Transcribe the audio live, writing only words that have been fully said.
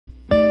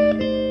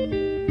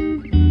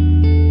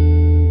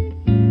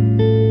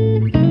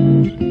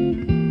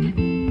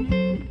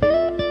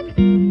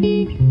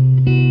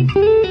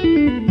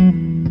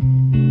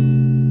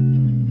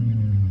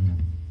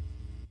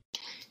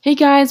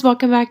guys,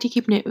 welcome back to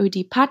Keeping It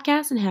OD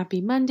podcast and happy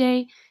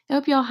Monday. I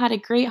hope you all had a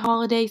great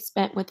holiday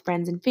spent with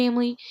friends and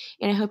family,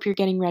 and I hope you're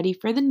getting ready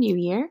for the new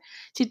year.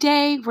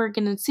 Today, we're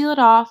going to seal it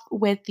off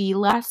with the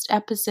last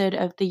episode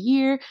of the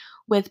year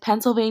with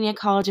Pennsylvania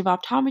College of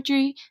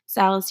Optometry,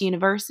 Salus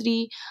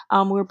University.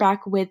 We're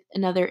back with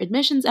another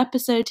admissions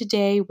episode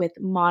today with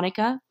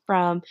Monica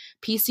from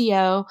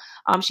PCO.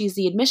 She's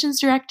the admissions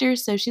director,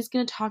 so she's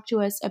going to talk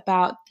to us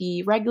about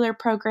the regular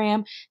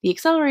program, the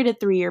accelerated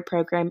 3-year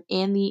program,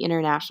 and the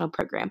international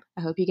program.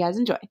 I hope you guys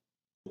enjoy.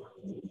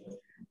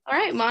 All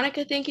right,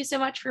 Monica, thank you so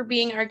much for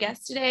being our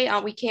guest today.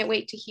 We can't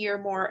wait to hear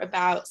more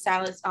about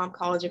Salus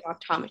College of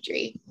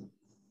Optometry.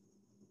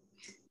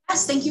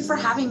 Yes, thank you for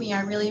having me.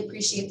 I really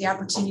appreciate the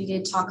opportunity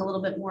to talk a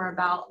little bit more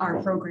about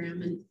our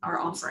program and our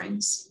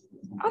offerings.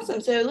 Awesome.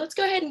 So let's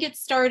go ahead and get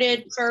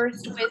started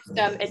first with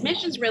some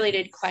admissions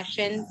related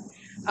questions.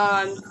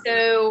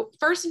 So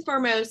first and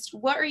foremost,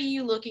 what are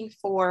you looking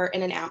for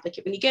in an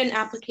applicant? When you get an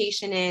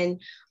application in,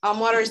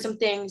 what are some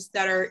things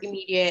that are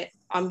immediate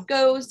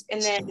goes,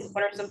 and then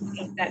what are some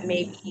things that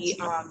maybe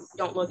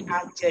don't look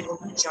as good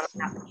on an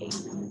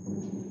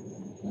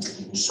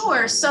application?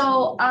 Sure.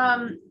 So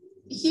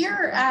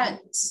here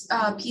at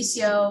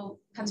PCO,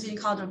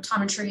 Pennsylvania College of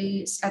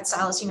Optometry at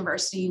Salus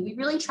University, we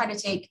really try to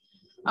take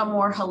a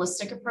more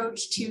holistic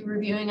approach to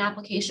reviewing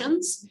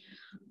applications.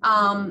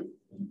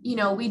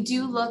 We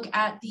do look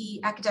at the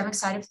academic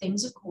side of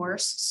things, of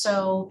course.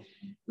 So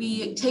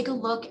we take a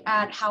look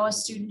at how a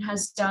student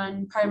has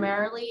done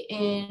primarily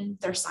in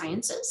their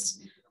sciences,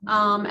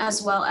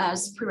 as well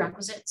as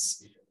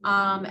prerequisites.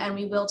 And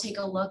we will take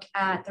a look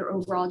at their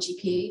overall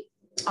GPA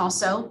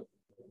also.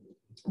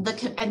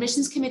 The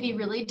admissions committee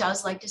really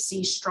does like to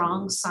see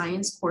strong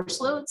science course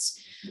loads.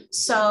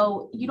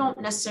 So you don't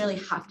necessarily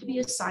have to be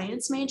a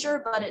science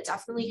major, but it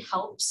definitely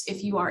helps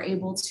if you are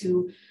able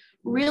to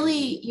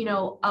really,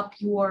 up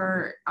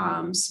your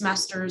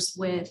semesters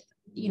with,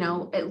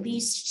 at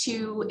least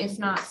 2, if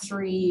not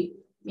 3,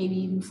 maybe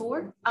even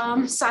 4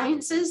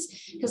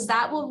 sciences, because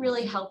that will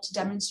really help to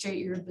demonstrate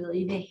your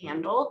ability to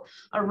handle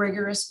a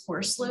rigorous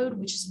course load,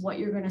 which is what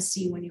you're going to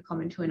see when you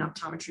come into an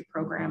optometry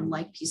program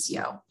like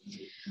PCO.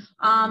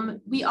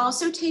 We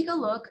also take a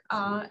look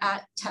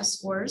at test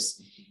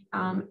scores.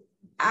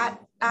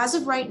 As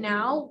of right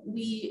now,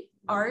 we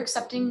are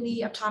accepting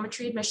the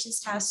optometry admissions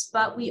test,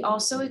 but we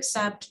also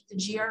accept the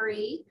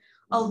GRE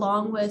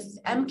along with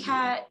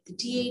MCAT, the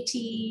DAT,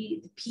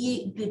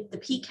 the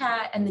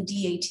PCAT, and the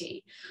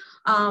DAT.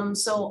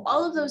 So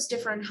all of those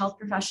different health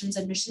professions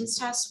admissions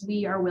tests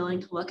we are willing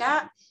to look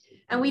at.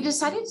 And we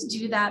decided to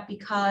do that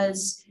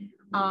because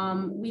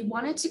we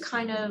wanted to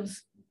kind of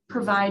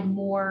provide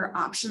more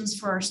options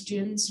for our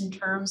students in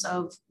terms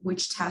of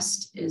which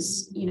test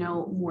is,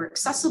 more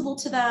accessible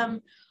to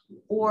them.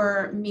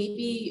 Or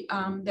maybe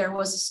there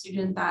was a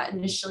student that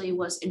initially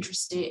was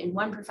interested in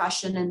one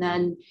profession and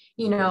then,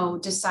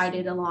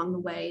 decided along the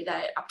way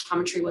that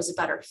optometry was a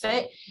better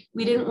fit.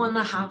 We didn't want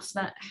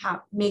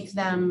to make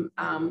them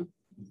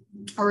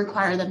or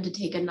require them to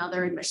take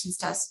another admissions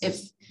test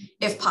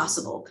if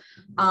possible.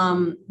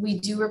 We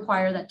do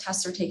require that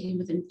tests are taken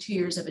within 2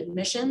 years of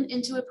admission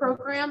into a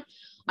program,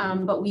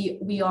 but we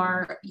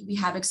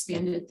have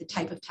expanded the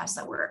type of test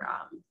that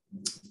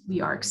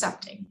we are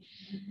accepting.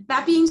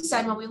 That being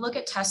said, when we look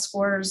at test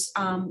scores,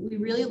 we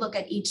really look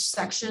at each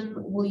section.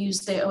 We'll use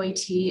the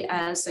OAT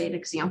as an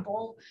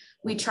example.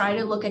 We try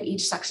to look at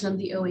each section of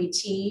the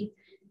OAT.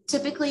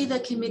 Typically, the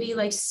committee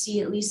likes to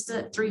see at least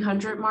the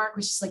 300 mark,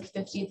 which is like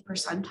 50th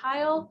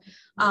percentile.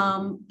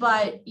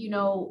 But,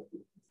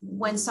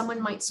 when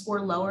someone might score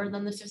lower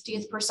than the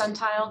 50th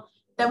percentile,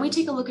 then we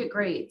take a look at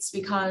grades,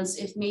 because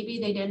if maybe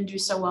they didn't do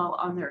so well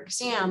on their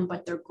exam,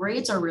 but their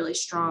grades are really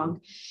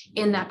strong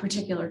in that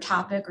particular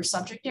topic or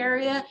subject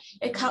area,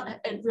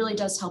 it really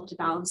does help to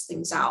balance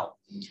things out.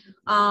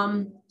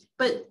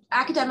 But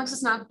academics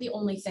is not the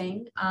only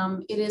thing.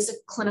 It is a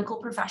clinical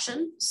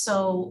profession.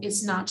 So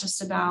it's not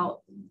just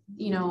about,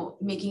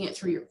 making it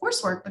through your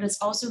coursework, but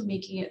it's also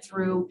making it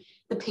through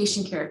the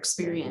patient care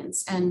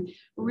experience and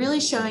really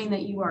showing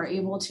that you are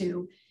able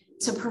to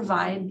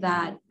provide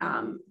that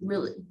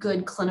really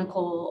good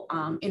clinical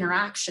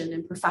interaction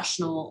and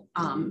professional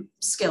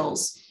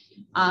skills.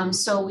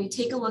 So we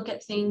take a look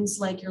at things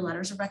like your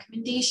letters of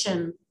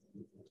recommendation,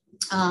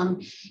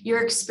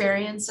 your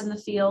experience in the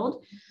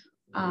field,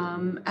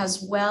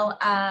 as well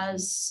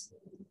as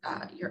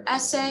your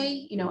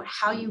essay,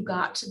 how you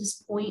got to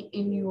this point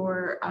in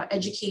your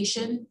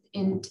education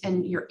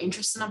and your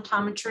interest in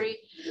optometry,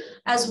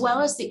 as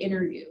well as the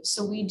interview.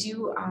 So we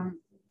do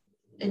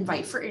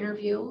invite for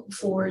interview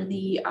for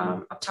the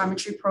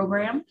optometry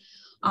program.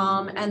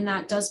 And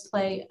that does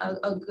play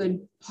a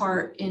good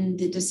part in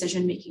the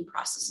decision-making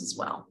process as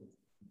well.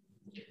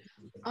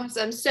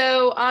 Awesome.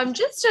 So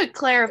just to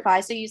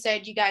clarify, so you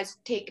said you guys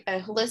take a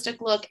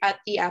holistic look at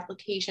the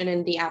application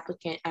and the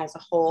applicant as a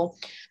whole.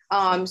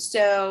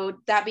 So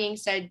that being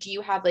said, do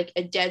you have like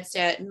a dead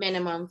set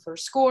minimum for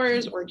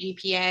scores or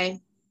GPA?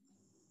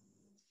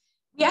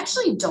 We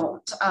actually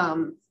don't,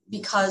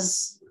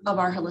 because of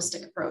our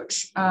holistic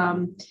approach.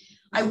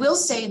 I will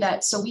say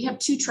that, so we have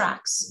two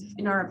tracks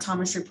in our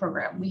optometry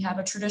program. We have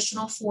a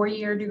traditional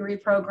 4-year degree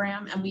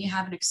program, and we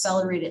have an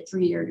accelerated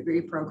 3-year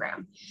degree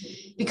program.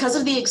 Because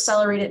of the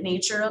accelerated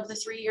nature of the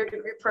 3-year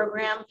degree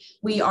program,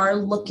 we are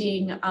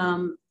looking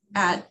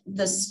at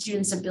the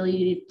student's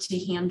ability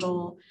to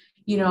handle,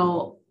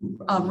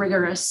 a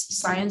rigorous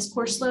science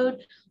course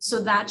load.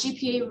 So that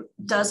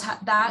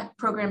that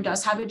program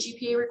does have a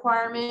GPA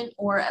requirement,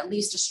 or at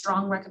least a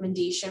strong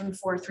recommendation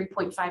for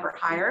 3.5 or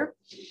higher.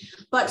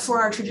 But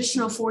for our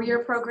traditional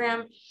 4-year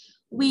program,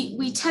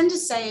 we tend to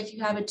say if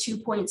you have a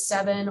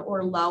 2.7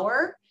 or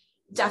lower,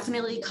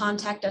 definitely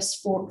contact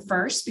us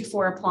first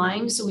before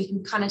applying, so we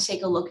can kind of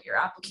take a look at your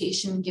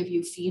application and give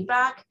you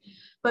feedback.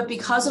 But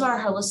because of our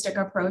holistic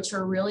approach,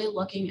 we're really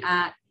looking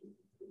at,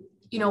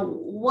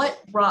 what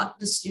brought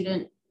the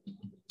student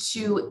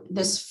to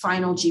this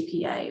final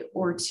GPA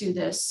or to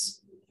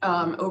this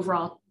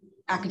overall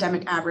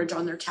academic average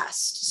on their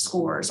test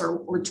scores,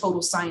 or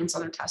total science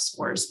on their test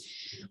scores.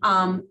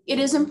 It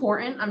is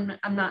important.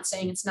 I'm not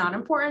saying it's not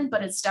important,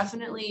 but it's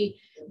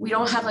definitely, we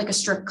don't have like a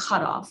strict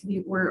cutoff.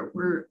 We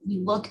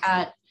look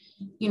at,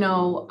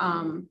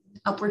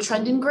 upward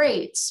trend in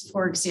grades,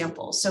 for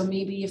example. So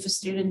maybe if a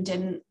student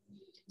didn't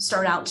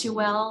start out too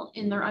well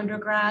in their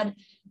undergrad,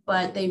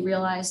 but they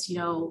realized,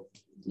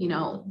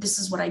 this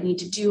is what I need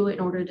to do in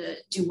order to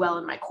do well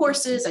in my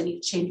courses. I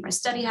need to change my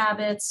study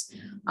habits.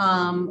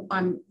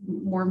 I'm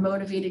more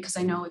motivated because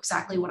I know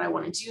exactly what I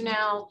want to do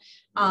now.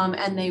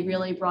 And they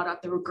really brought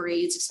up their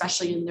grades,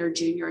 especially in their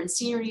junior and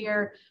senior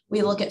year.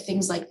 We look at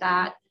things like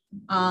that.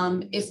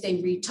 If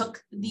they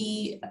retook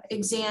the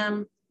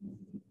exam,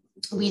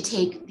 we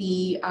take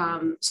the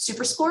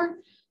super score.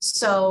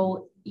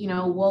 So,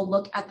 we'll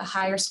look at the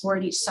higher score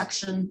at each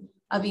section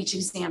of each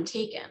exam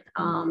taken.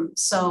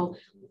 So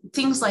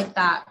things like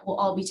that will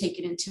all be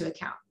taken into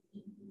account.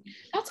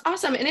 That's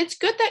awesome. And it's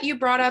good that you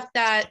brought up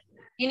that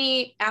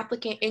any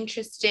applicant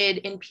interested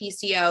in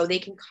PCO, they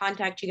can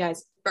contact you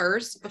guys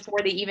first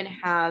before they even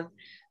have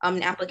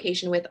an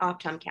application with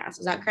OptumCast.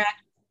 Is that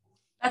correct?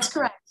 That's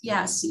correct.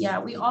 Yes. Yeah.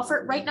 We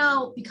offer right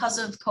now, because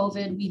of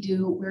COVID,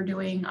 we're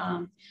doing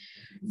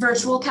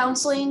virtual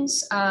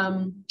counselings.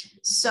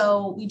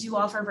 So we do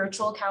offer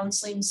virtual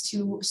counselings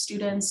to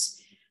students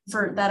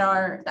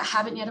that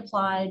haven't yet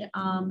applied,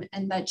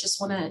 and that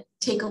just want to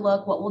take a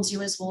look. What we'll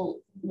do is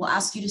we'll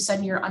ask you to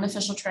send your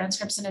unofficial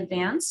transcripts in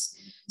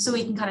advance, so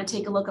we can kind of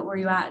take a look at where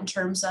you're at in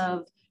terms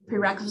of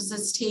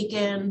prerequisites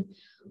taken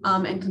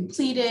and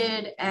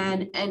completed,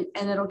 and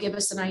it'll give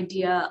us an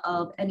idea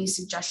of any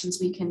suggestions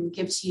we can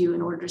give to you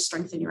in order to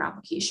strengthen your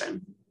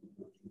application.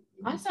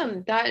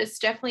 Awesome. That is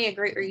definitely a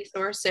great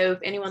resource. So if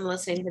anyone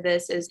listening to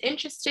this is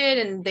interested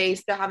and they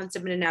still haven't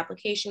submitted an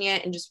application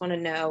yet and just want to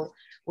know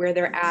where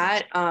they're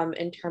at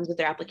in terms of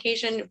their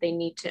application, if they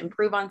need to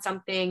improve on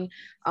something,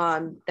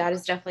 that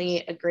is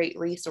definitely a great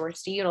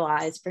resource to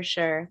utilize for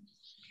sure.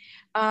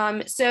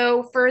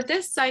 So for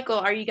this cycle,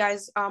 are you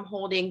guys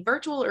holding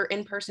virtual or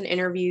in-person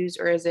interviews,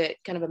 or is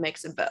it kind of a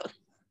mix of both?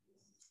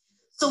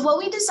 So what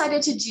we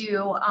decided to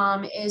do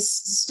is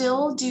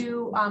still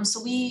do,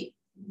 so we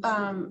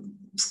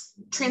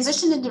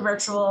transitioned into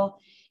virtual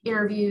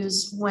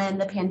interviews when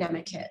the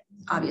pandemic hit,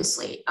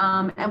 obviously.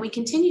 And we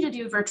continue to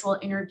do virtual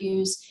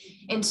interviews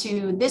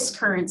into this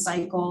current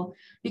cycle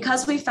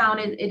because we found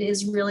it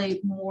is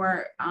really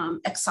more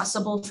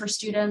accessible for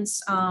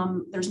students.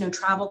 There's no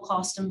travel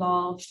cost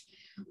involved.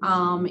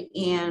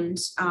 And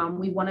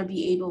we want to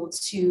be able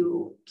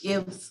to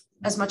give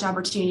as much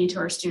opportunity to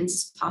our students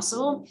as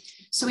possible.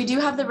 So we do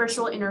have the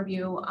virtual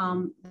interview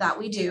that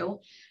we do.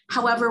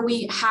 However,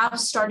 we have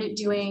started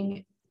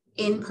doing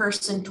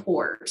in-person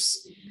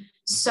tours.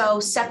 So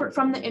separate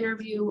from the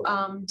interview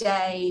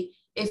day,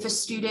 if a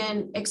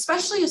student,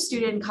 especially a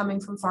student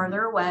coming from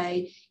farther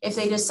away, if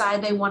they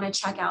decide they want to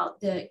check out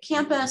the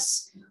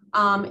campus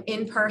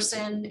in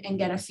person and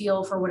get a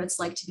feel for what it's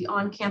like to be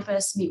on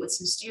campus, meet with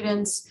some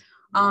students,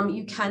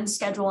 you can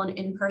schedule an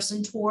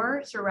in-person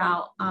tour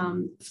throughout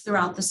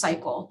the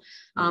cycle.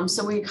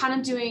 So we're kind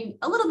of doing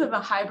a little bit of a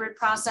hybrid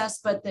process,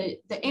 but the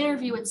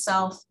interview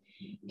itself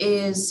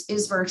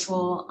is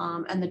virtual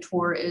and the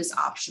tour is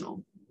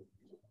optional.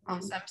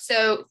 Awesome.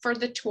 So for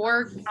the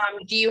tour,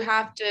 do you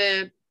have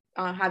to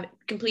have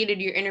completed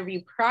your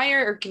interview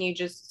prior, or can you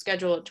just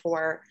schedule a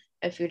tour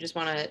if you just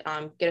want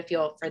to get a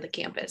feel for the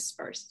campus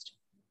first?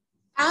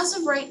 As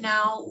of right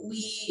now,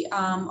 we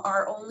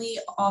are only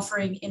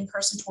offering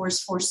in-person tours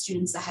for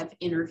students that have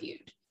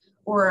interviewed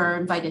or are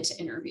invited to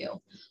interview.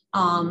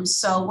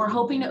 So we're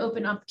hoping to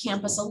open up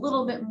campus a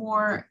little bit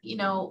more,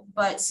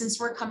 but since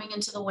we're coming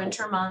into the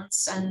winter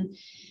months and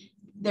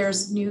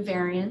there's new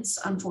variants,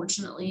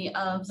 unfortunately,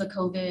 of the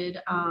COVID,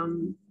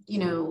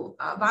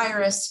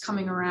 virus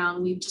coming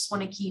around, we just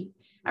want to keep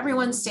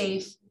everyone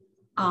safe.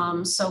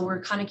 So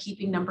we're kind of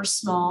keeping numbers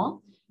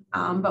small.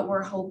 But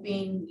we're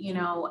hoping,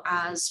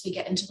 as we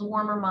get into the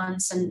warmer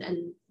months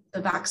and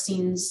the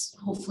vaccines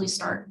hopefully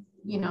start,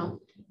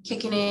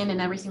 kicking in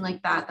and everything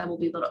like that, that we'll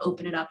be able to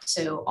open it up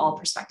to all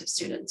prospective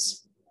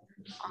students.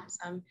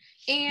 Awesome.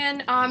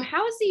 And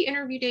how is the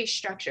interview day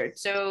structured?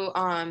 So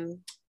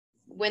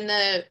when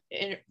the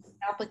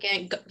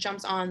applicant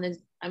jumps on the,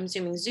 I'm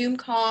assuming, Zoom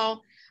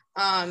call,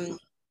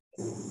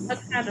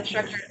 what's kind of the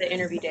structure of the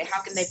interview day?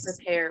 How can they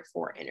prepare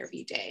for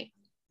interview day?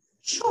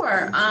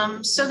 Sure.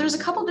 So there's a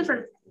couple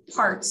different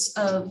parts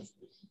of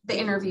the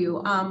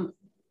interview.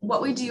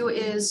 What we do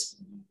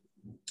is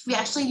we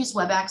actually use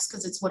WebEx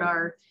because it's what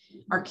our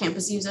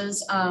campus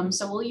uses.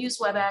 So we'll use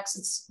WebEx.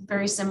 It's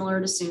very similar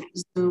to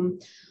Zoom.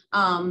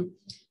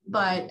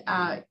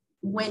 But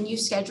when you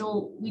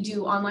schedule, we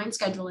do online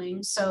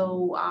scheduling.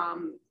 So,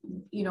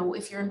 you know,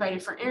 if you're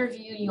invited for an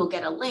interview, you'll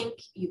get a link.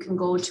 You can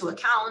go to a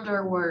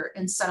calendar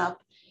and set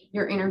up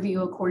your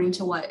interview according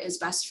to what is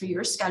best for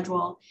your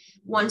schedule.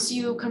 Once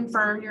you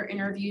confirm your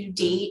interview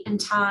date and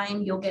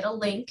time, you'll get a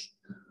link.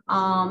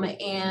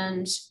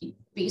 And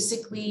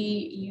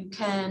basically you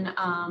can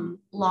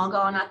log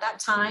on at that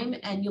time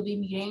and you'll be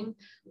meeting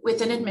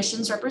with an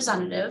admissions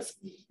representative.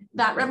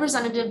 That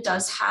representative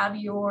does have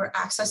your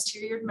access to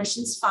your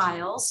admissions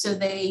file. So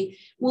they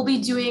will be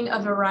doing a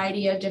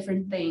variety of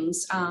different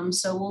things.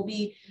 So we'll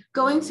be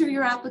going through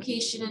your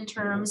application in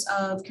terms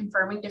of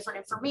confirming different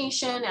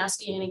information,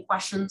 asking any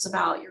questions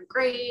about your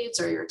grades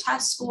or your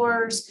test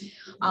scores,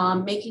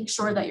 making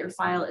sure that your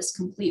file is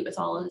complete with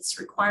all of its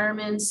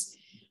requirements.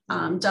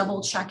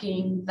 Double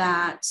checking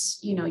that,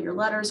 you know, your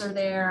letters are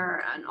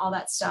there and all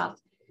that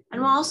stuff.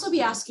 And we'll also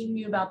be asking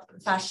you about the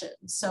profession.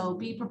 So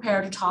be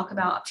prepared to talk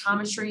about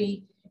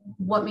optometry,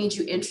 what made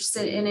you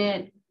interested in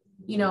it,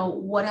 you know,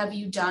 what have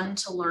you done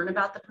to learn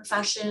about the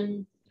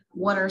profession,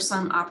 what are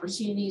some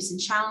opportunities and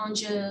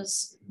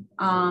challenges,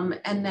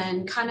 and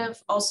then kind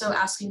of also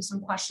asking some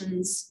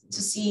questions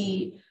to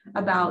see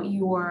about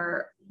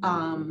your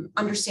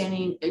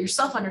understanding, your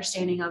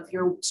self-understanding of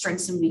your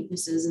strengths and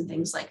weaknesses and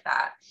things like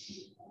that.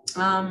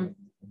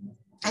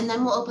 And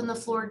then we'll open the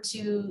floor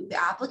to the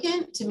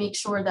applicant to make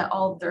sure that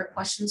all of their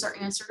questions are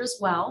answered as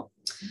well.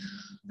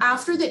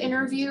 After the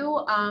interview,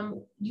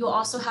 you'll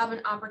also have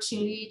an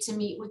opportunity to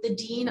meet with the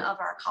dean of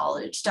our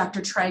college,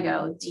 Dr.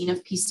 Trego, dean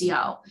of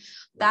PCO.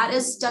 That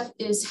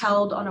is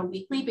held on a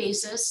weekly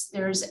basis.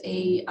 There's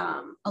a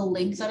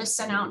link that is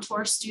sent out to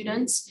our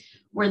students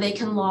where they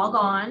can log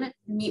on,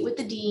 meet with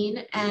the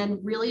dean, and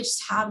really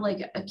just have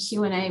like a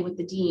Q&A with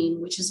the dean,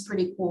 which is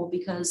pretty cool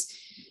because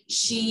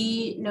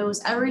she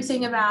knows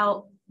everything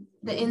about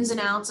the ins and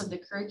outs of the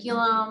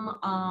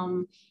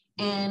curriculum,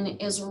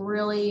 and is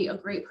really a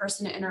great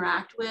person to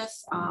interact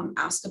with,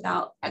 ask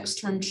about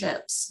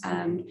externships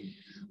and,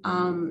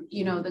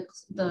 you know,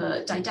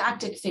 the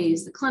didactic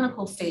phase, the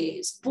clinical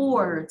phase,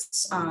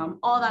 boards,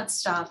 all that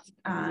stuff.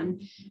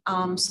 And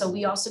so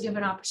we also give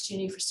an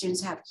opportunity for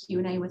students to have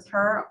Q&A with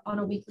her on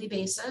a weekly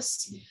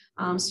basis.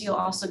 So you'll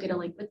also get a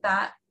link with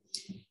that.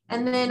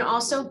 And then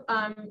also,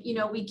 you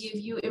know, we give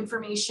you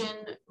information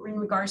in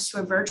regards to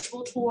a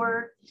virtual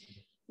tour.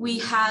 We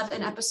have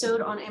an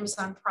episode on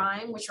Amazon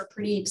Prime, which we're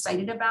pretty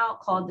excited about,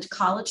 called the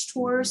College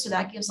Tour. So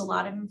that gives a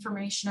lot of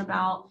information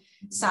about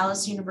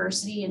Salus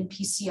University and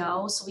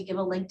PCO. So we give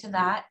a link to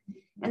that.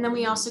 And then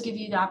we also give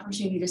you the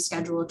opportunity to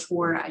schedule a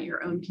tour at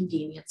your own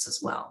convenience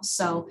as well.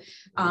 So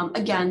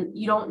again,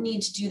 you don't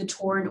need to do the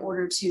tour in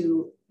order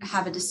to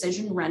have a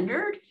decision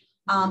rendered,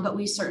 but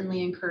we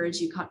certainly encourage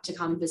you to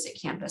come visit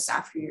campus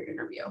after your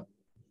interview.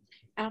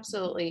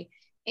 Absolutely.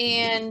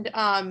 And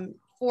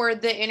for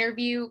the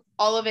interview,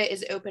 all of it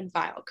is open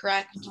file,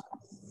 correct?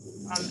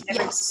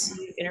 Yes.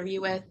 You interview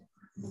with?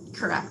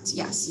 Correct,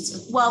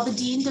 yes. Well, the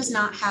dean does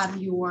not have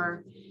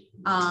your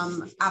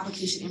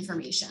application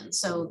information.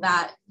 So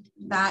that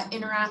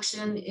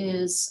interaction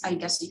is, I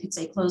guess you could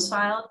say, closed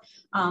filed,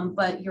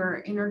 but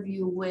your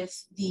interview with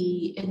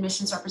the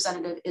admissions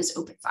representative is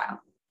open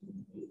file.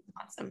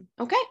 Awesome.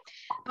 Okay.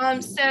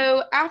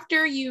 So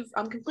after you've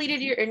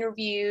completed your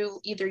interview,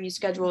 either you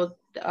schedule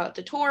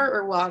the tour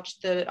or watch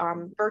the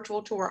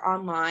virtual tour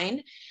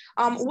online.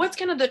 What's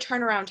kind of the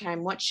turnaround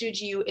time? What should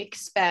you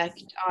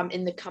expect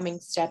in the coming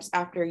steps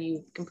after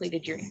you've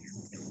completed your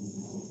interview?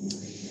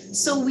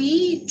 So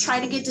we try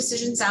to get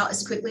decisions out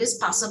as quickly as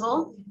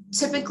possible.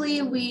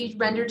 Typically, we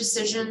render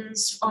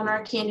decisions on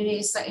our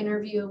candidates that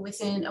interview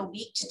within a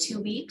week to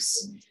 2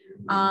 weeks.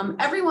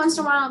 Every once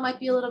in a while, it might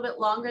be a little bit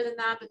longer than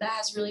that, but that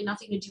has really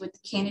nothing to do with the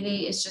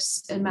candidate. It's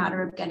just a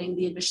matter of getting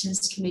the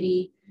admissions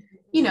committee,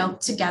 you know,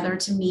 together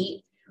to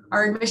meet.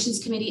 Our admissions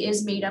committee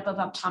is made up of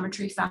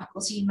optometry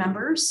faculty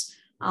members.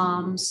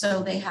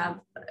 So they have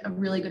a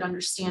really good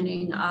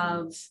understanding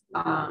of,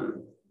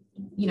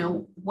 you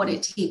know, what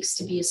it takes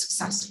to be a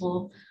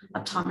successful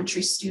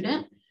optometry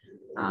student.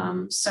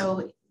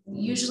 So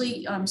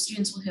usually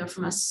students will hear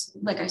from us,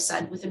 like I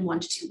said, within 1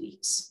 to 2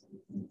 weeks.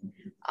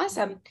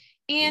 Awesome.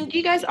 And do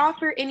you guys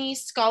offer any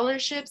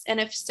scholarships? And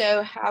if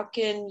so, how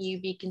can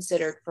you be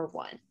considered for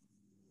one?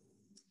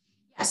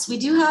 Yes, we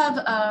do have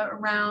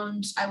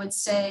around, I would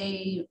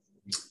say,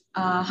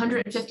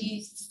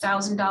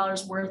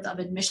 $150,000 worth of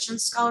admission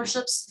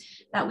scholarships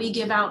that we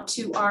give out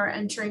to our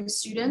entering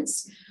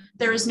students.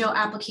 There is no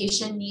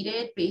application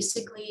needed.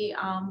 Basically,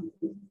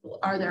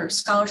 our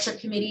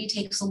scholarship committee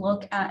takes a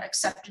look at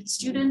accepted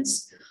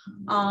students,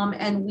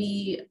 and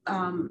we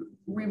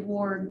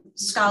reward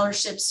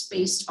scholarships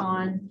based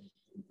on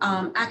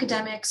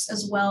academics,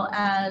 as well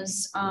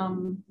as,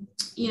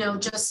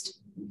 just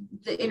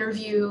the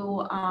interview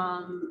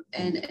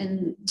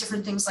and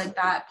different things like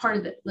that, part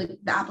of the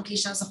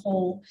application as a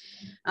whole.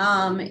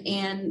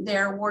 And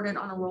they're awarded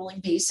on a rolling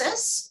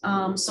basis.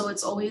 So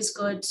it's always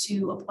good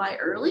to apply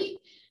early,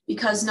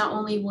 because not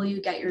only will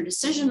you get your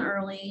decision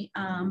early,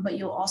 but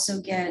you'll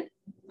also get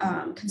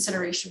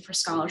consideration for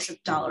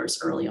scholarship dollars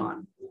early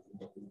on.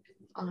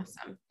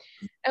 Awesome.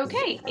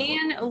 Okay,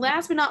 and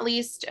last but not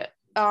least,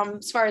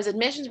 as far as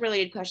admissions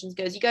related questions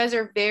goes, you guys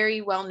are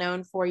very well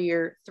known for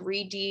your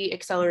 3D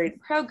accelerated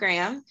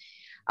program.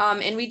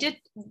 And we did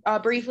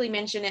briefly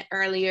mention it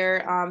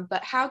earlier,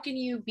 but how can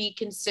you be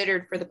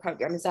considered for the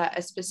program? Is that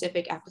a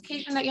specific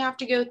application that you have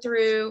to go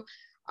through?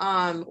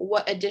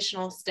 What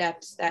additional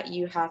steps that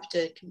you have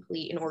to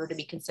complete in order to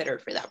be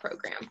considered for that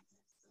program?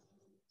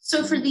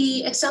 So for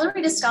the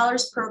Accelerated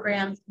Scholars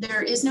Program,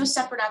 there is no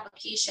separate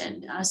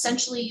application.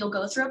 Essentially, you'll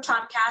go through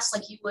Optomcast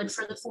like you would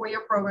for the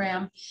 4-year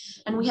program,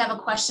 and we have a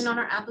question on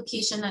our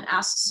application that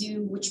asks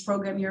you which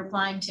program you're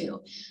applying to.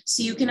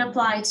 So you can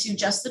apply to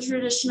just the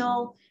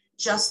traditional,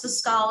 just the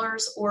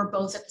scholars, or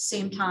both at the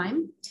same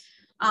time.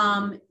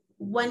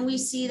 When we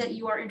see that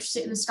you are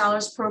interested in the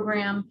scholars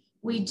program,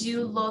 we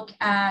do look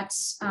at,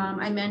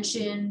 I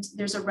mentioned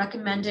there's a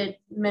recommended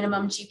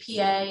minimum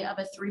GPA of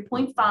a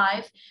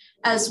 3.5,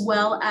 as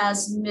well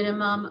as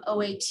minimum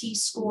OAT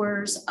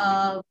scores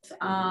of,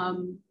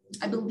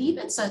 I believe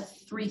it's a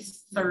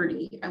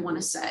 330, I want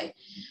to say.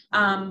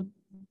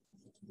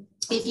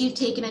 If you've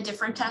taken a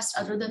different test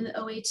other than the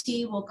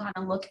OAT, we'll kind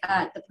of look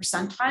at the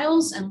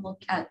percentiles and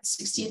look at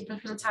 60th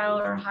percentile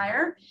or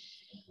higher.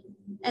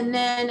 And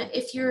then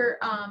if you're,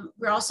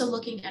 we're also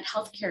looking at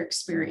healthcare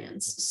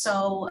experience.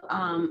 So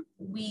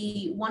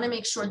we want to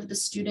make sure that the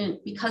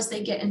student, because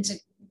they get into,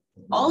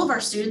 all of our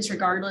students,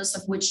 regardless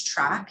of which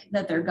track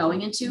that they're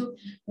going into,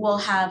 will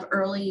have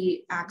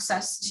early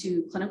access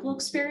to clinical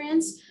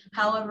experience.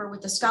 However,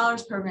 with the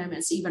scholars program,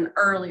 it's even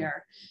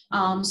earlier.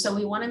 So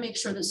we want to make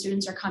sure that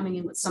students are coming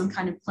in with some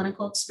kind of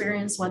clinical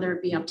experience, whether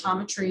it be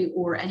optometry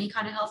or any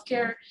kind of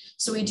healthcare.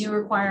 So we do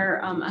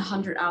require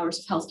 100 hours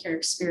of healthcare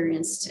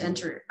experience to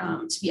enter,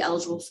 to be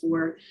eligible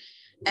for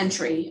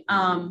entry.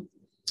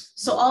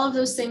 So all of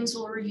those things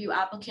will review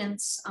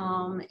applicants,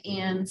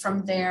 and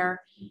from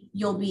there,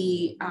 you'll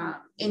be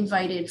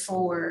invited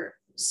for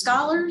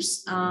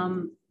scholars.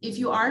 If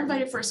you are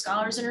invited for a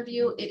scholars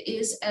interview, it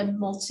is a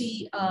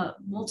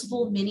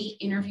multiple mini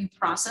interview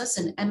process,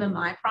 an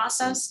MMI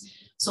process.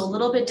 So a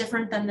little bit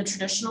different than the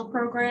traditional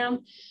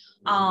program.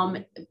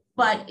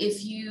 But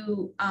if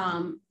you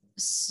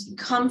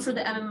come for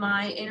the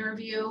MMI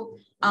interview,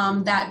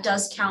 that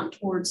does count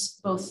towards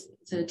both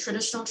the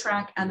traditional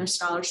track and the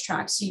scholars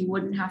track. So you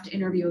wouldn't have to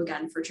interview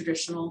again for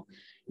traditional.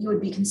 You would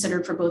be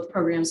considered for both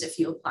programs if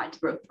you applied to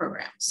both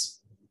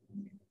programs.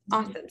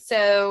 Awesome.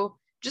 So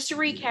just to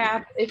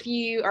recap, if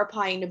you are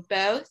applying to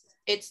both,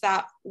 it's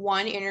that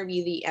one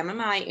interview, the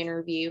MMI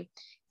interview,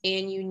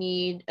 and you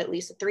need at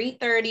least a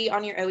 330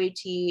 on your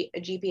OAT, a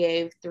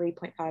GPA of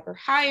 3.5 or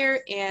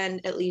higher,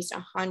 and at least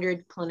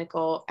 100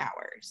 clinical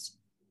hours.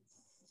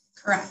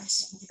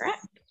 Correct.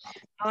 Correct.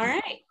 All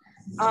right.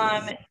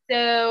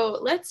 So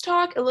let's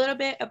talk a little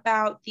bit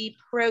about the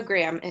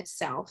program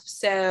itself.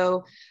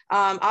 So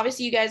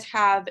obviously you guys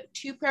have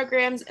 2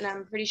 programs, and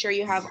I'm pretty sure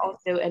you have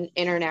also an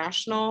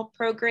international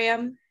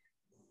program.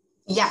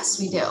 Yes,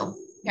 we do.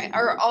 Okay.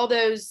 Are all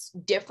those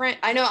different?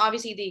 I know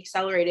obviously the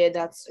accelerated,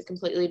 that's a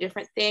completely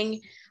different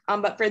thing.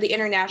 But for the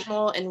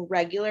international and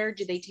regular,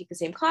 do they take the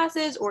same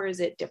classes, or is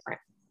it different?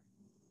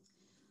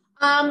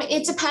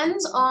 It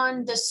depends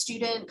on the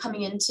student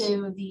coming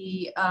into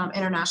the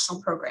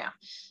international program.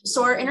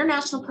 So our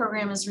international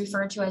program is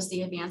referred to as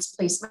the Advanced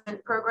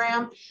Placement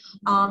Program,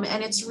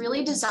 and it's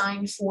really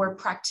designed for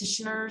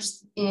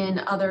practitioners in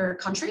other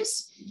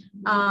countries.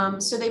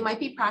 So they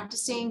might be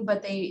practicing,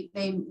 but they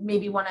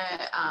maybe want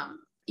to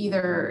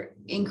either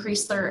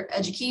increase their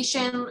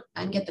education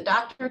and get the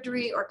doctorate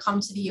degree, or come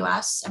to the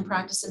US and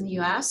practice in the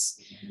US.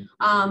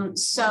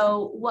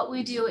 So what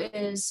we do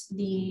is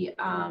the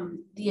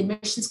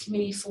admissions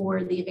committee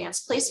for the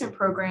Advanced Placement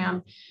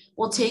Program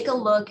will take a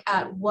look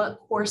at what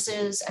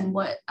courses and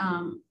what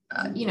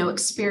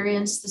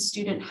experience the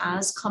student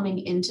has coming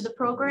into the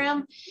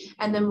program,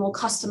 and then we'll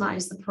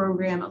customize the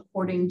program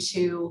according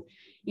to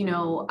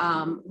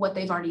what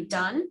they've already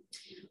done.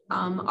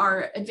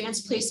 Our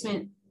advanced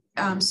placement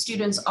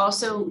students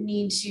also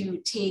need to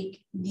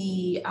take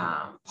the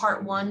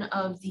part 1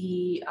 of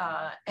the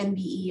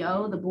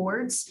NBEO, the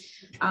boards,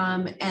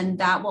 and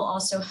that will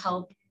also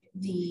help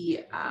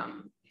the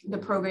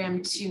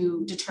program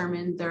to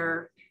determine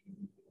their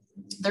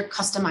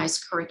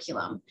customized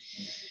curriculum.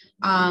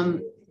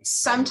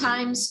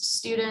 Sometimes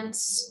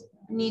students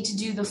need to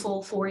do the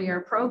full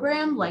 4-year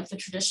program, like the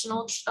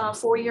traditional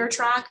 4-year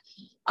track.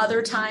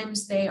 Other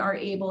times they are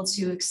able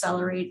to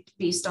accelerate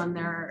based on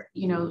their,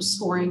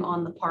 scoring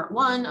on the part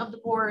 1 of the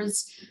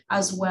boards,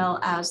 as well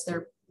as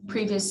their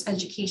previous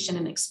education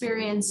and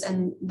experience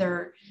and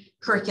their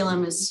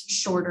curriculum is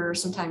shorter,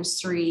 sometimes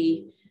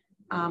 3.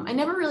 I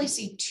never really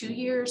see 2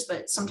 years,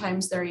 but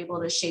sometimes they're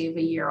able to shave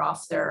a year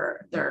off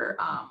their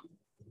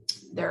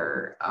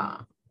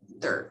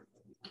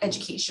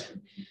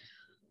education.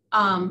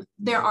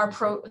 There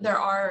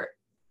are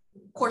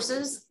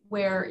courses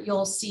where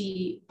you'll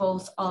see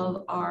both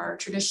of our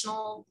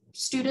traditional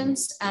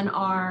students and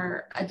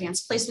our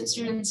advanced placement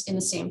students in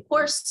the same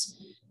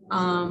course.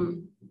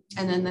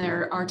 And then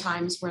there are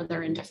times where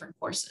they're in different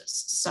courses.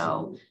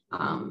 So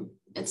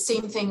it's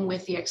same thing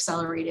with the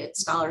Accelerated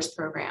Scholars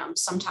Program.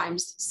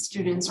 Sometimes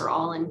students are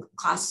all in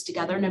classes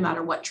together, no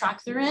matter what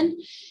track they're in.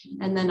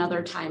 And then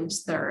other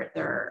times they're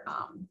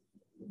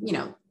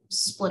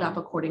split up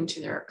according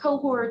to their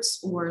cohorts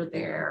or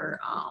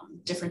their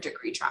different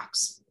degree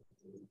tracks.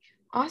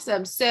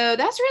 Awesome. So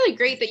that's really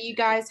great that you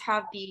guys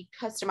have the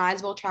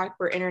customizable track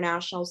for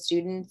international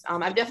students.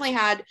 I've definitely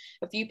had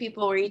a few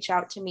people reach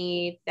out to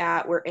me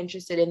that were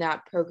interested in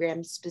that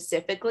program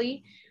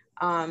specifically.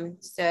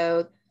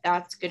 So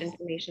that's good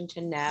information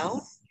to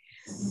know.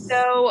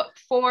 So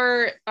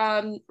for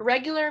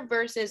regular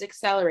versus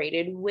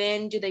accelerated,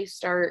 when do they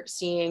start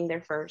seeing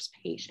their first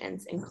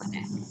patients in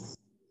clinic?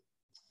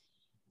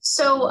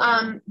 So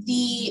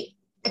the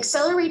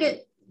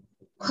accelerated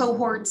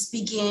cohorts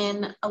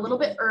begin a little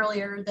bit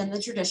earlier than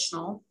the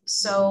traditional.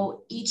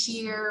 So each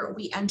year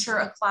we enter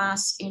a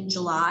class in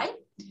July,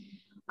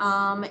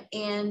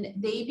 and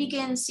they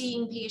begin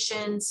seeing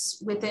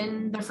patients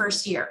within the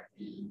first year.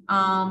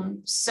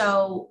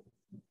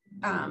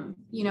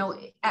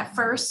 At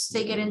first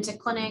they get into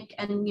clinic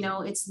and,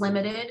 it's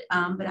limited,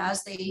 but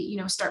as they,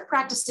 start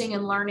practicing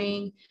and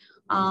learning,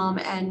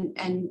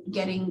 and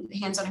getting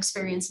hands-on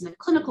experience in the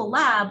clinical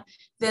lab,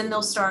 then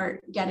they'll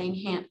start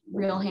getting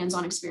real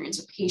hands-on experience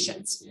with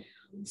patients.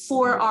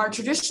 For our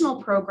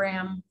traditional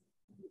program,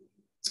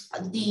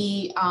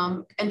 the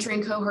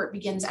entering cohort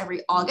begins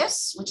every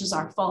August, which is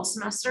our fall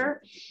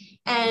semester.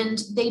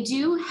 And they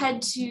do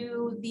head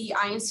to the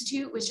Eye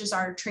Institute, which is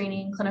our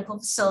training clinical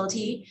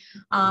facility.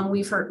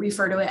 We've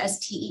refer to it as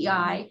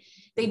TEI.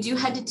 They do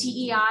head to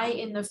TEI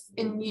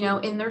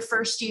in their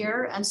first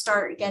year and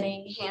start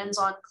getting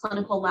hands-on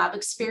clinical lab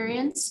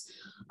experience.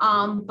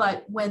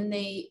 But when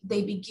they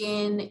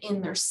begin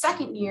in their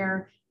second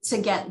year to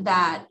get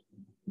that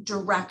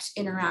direct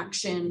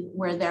interaction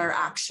where they're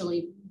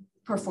actually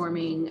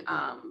performing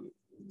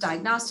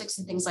diagnostics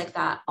and things like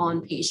that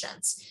on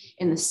patients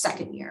in the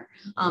second year.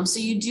 So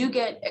you do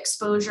get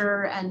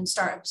exposure and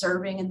start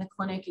observing in the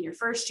clinic in your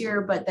first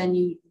year, but then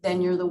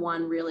you're the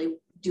one really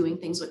doing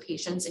things with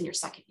patients in your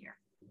second year.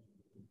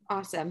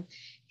 Awesome.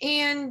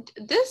 And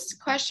this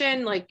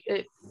question,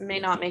 it may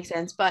not make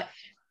sense, but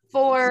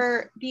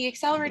for the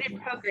accelerated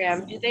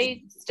program, do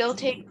they still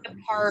take the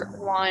part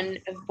 1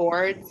 of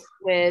boards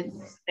with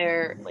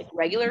their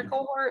regular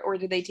cohort, or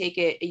do they take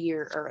it a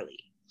year early?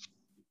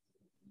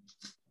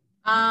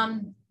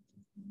 I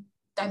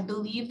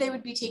believe they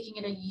would be taking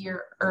it a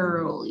year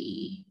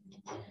early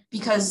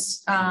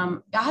because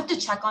I have to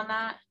check on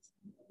that.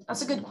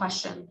 That's a good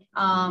question.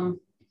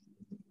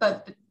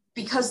 But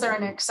because they're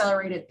in an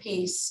accelerated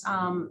pace,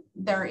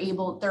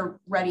 they're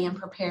ready and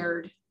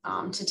prepared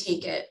to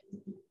take it.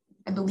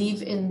 I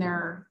believe in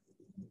their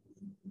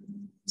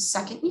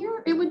second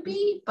year it would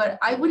be, but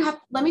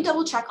let me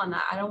double check on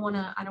that. I don't want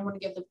to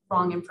give the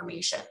wrong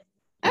information.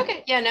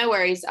 Okay, yeah, no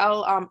worries.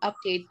 I'll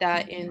update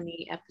that in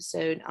the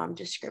episode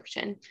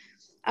description.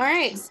 All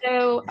right,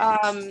 so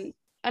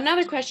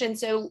another question.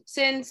 So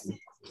since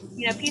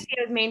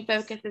PCO's main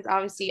focus is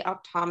obviously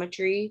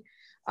optometry,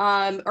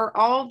 are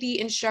all the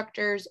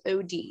instructors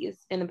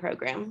ODs in the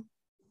program?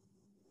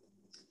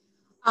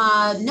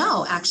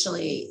 No,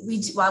 actually,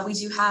 while we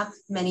do have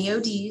many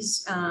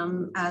ODs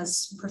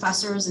as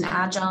professors and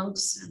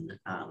adjuncts and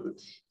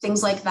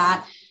things like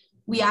that,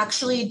 we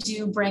actually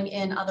do bring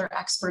in other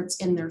experts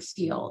in their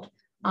field.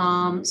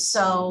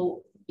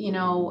 So,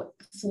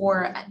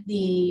 for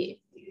the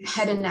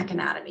head and neck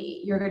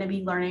anatomy, you're going to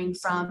be learning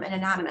from an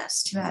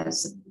anatomist who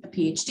has a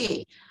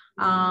PhD.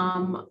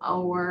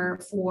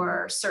 Or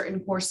for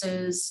certain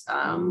courses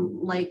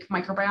like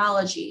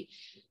microbiology,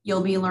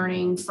 you'll be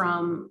learning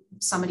from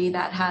somebody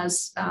that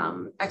has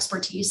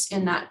expertise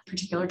in that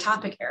particular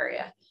topic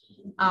area.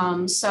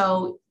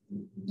 So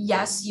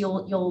yes,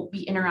 you'll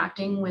be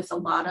interacting with a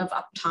lot of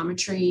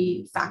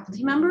optometry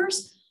faculty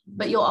members,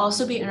 but you'll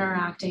also be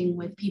interacting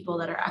with people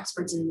that are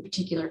experts in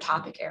particular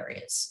topic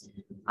areas.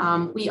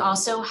 We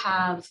also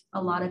have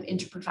a lot of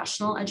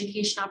interprofessional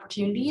education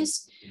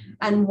opportunities.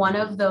 And one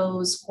of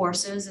those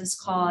courses is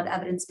called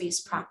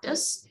Evidence-Based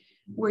Practice,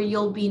 where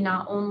you'll be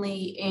not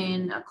only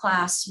in a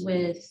class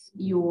with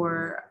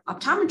your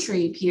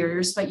optometry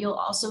peers, but you'll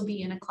also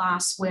be in a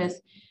class with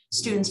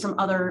students from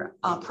other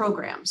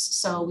programs.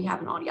 So we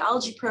have an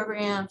audiology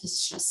program,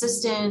 physician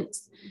assistant,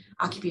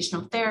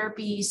 occupational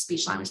therapy,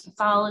 speech language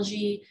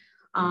pathology.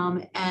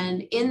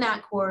 And in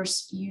that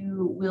course,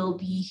 you will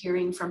be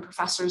hearing from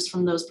professors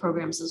from those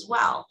programs as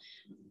well.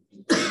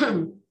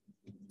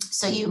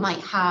 So you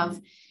might have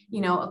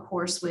a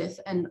course with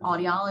an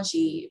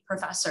audiology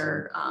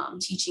professor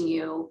teaching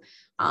you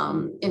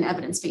in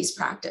evidence-based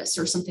practice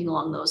or something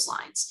along those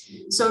lines.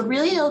 So it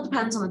really all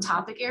depends on the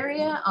topic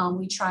area.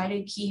 We try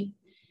to keep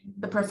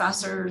the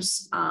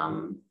professors,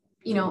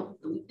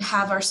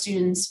 have our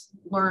students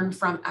learn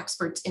from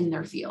experts in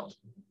their field.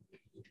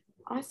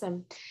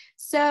 Awesome.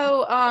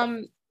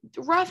 So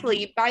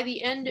roughly by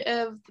the end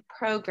of the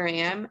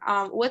program,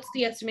 what's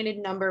the estimated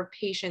number of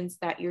patients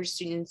that your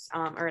students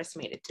are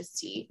estimated to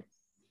see?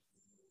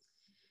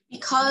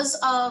 Because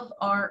of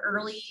our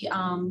early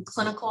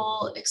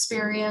clinical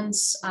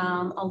experience,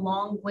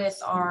 along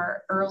with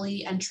our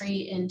early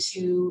entry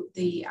into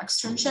the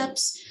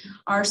externships,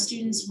 our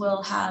students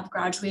will have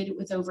graduated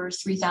with over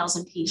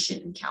 3,000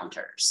 patient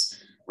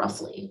encounters,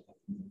 roughly.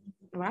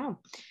 Wow.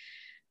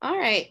 All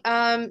right.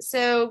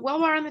 So while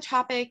we're on the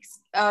topics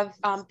of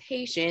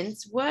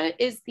patients, what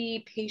is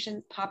the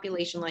patient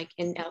population like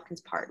in Elkins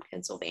Park,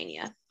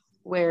 Pennsylvania,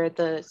 where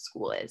the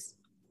school is?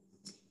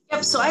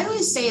 Yep. So I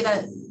always say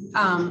that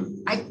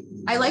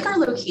I like our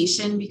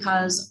location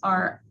because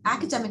our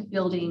academic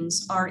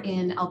buildings are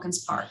in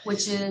Elkins Park,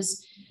 which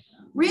is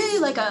really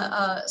like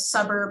a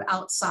suburb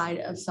outside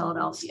of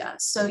Philadelphia.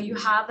 So you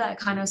have that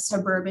kind of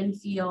suburban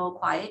feel,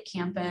 quiet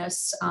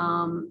campus,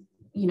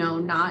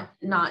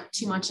 not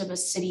too much of a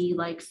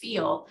city-like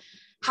feel.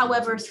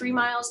 However, 3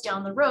 miles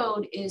down the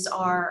road is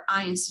our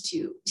Eye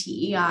Institute,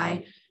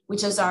 TEI,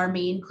 which is our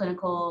main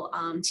clinical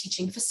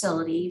teaching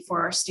facility for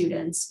our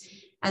students.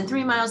 And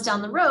 3 miles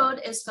down the road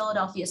is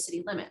Philadelphia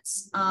city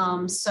limits.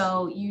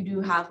 So you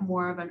do have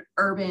more of an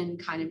urban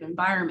kind of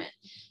environment.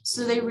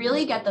 So they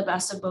really get the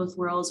best of both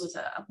worlds with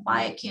a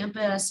quiet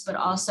campus, but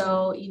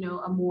also,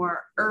 a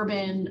more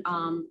urban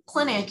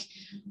clinic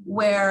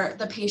where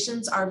the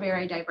patients are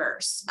very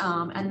diverse.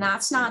 And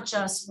that's not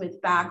just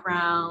with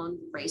background,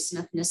 race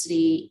and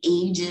ethnicity,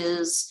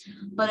 ages,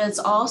 but it's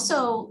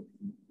also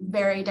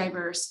very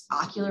diverse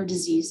ocular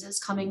diseases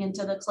coming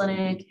into the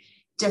clinic,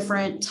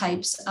 different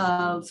types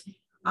of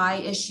eye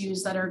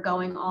issues that are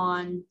going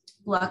on,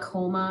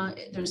 glaucoma.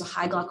 There's a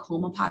high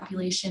glaucoma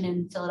population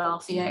in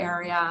Philadelphia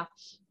area.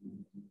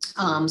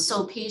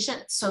 So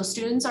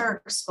students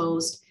are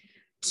exposed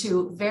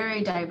to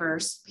very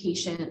diverse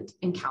patient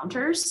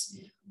encounters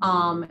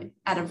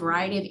at a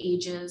variety of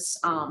ages,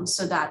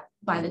 so that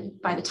by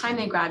the time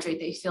they graduate,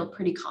 they feel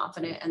pretty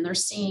confident and they're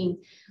seeing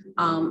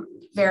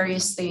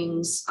various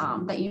things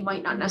that you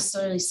might not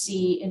necessarily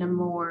see in a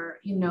more,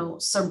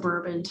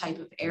 suburban type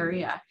of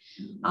area.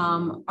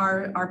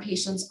 Our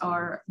patients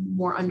are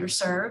more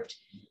underserved.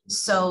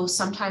 So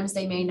sometimes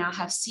they may not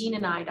have seen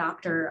an eye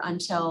doctor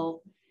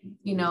until,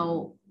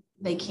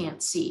 they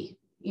can't see,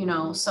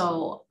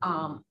 so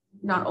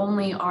not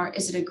only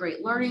is it a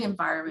great learning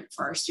environment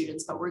for our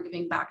students, but we're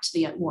giving back to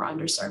the more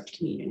underserved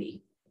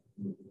community.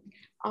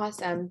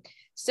 Awesome.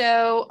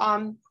 So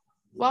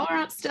while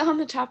we're still on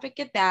the topic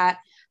of that,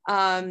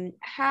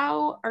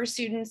 how are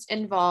students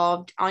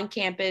involved on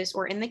campus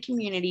or in the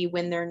community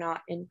when they're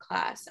not in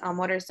class?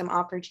 What are some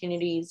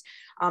opportunities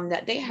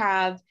that they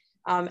have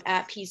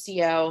at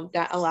PCO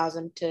that allows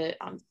them to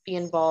be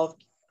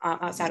involved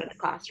outside of the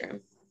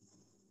classroom?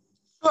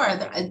 Sure,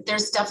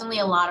 there's definitely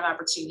a lot of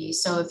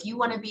opportunities. So if you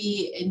want to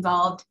be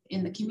involved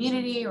in the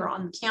community or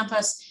on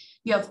campus,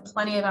 you have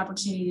plenty of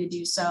opportunity to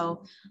do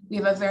so. We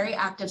have a very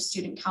active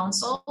student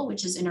council,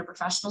 which is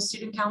interprofessional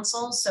student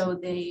council. So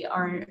they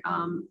are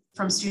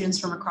from students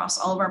from across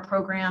all of our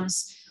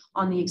programs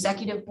on the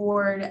executive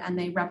board, and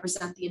they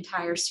represent the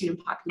entire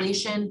student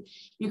population.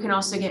 You can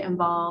also get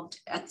involved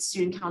at the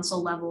student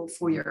council level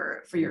for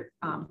your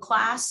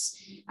class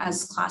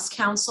as class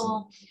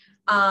council.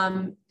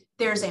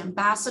 There's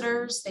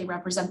ambassadors. They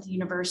represent the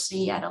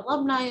university at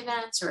alumni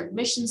events or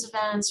admissions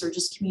events or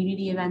just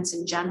community events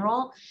in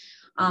general.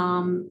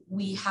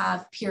 We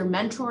have peer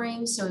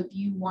mentoring. So if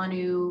you want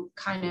to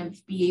kind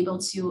of be able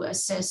to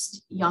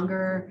assist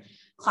younger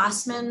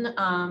classmen,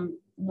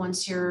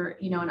 once you're,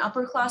 an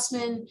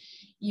upperclassman,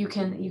 you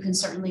can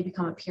certainly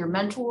become a peer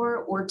mentor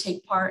or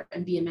take part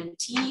and be a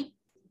mentee.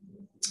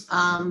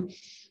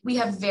 We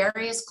have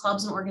various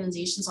clubs and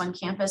organizations on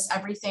campus,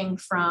 everything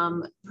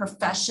from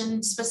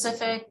profession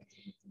specific,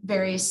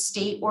 various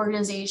state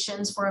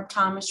organizations for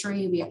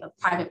optometry. We have a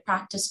private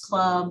practice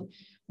club.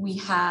 We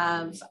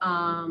have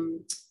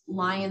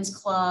Lions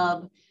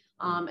Club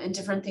and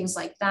different things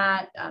like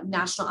that,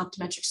 National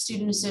Optometric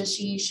Student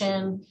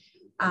Association,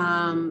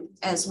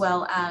 as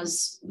well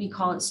as we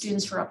call it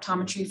Students for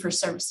Optometry for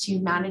Service to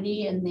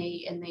Humanity, and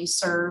they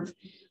serve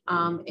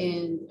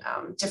in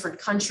different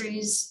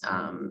countries,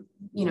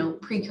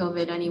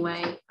 pre-COVID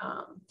anyway.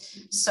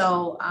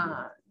 So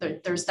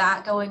there's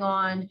that going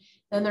on.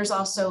 Then there's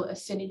also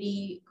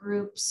affinity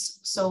groups.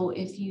 So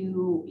if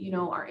you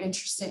are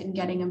interested in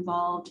getting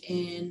involved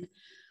in,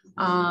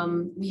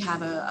 we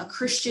have a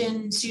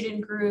Christian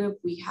student group.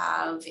 We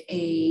have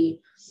a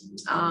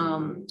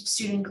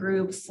student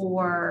group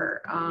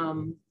for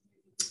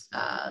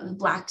the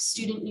Black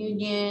Student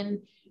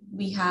Union.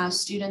 We have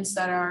students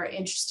that are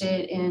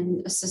interested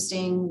in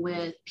assisting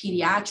with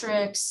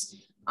pediatrics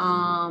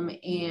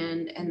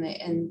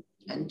and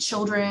and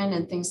children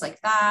and things like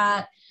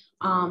that.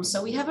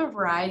 So we have a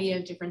variety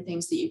of different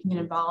things that you can get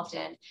involved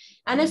in.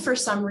 And if for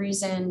some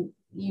reason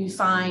you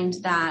find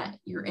that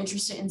you're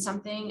interested in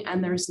something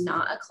and there's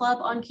not a club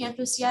on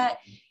campus yet,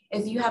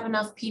 if you have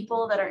enough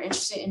people that are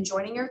interested in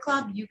joining your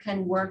club, you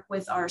can work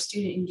with our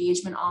student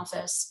engagement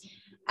office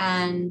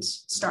and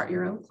start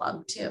your own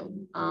club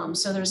too.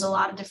 So there's a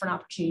lot of different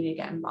opportunity to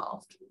get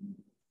involved.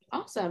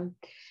 Awesome.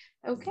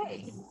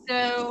 Okay,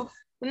 so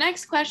the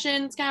next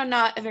question is kind of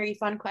not a very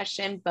fun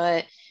question,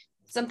 but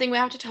something we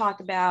have to talk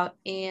about,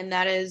 and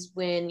that is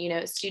when,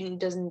 a student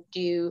doesn't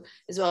do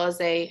as well as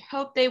they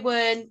hope they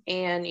would,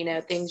 and,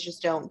 things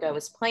just don't go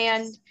as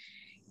planned.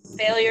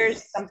 Failure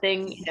is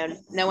something,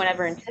 no one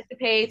ever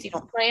anticipates, you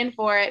don't plan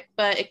for it,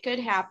 but it could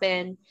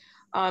happen.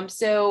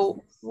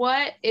 So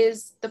what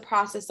is the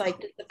process like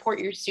to support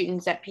your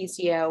students at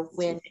PCO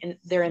when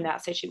they're in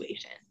that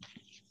situation?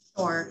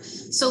 Sure.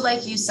 So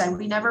like you said,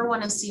 we never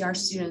want to see our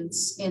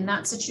students in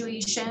that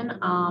situation,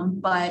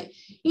 but,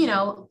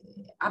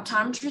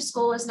 optometry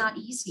school is not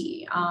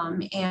easy.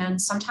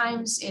 And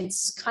sometimes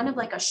it's kind of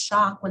like a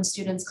shock when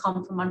students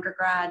come from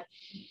undergrad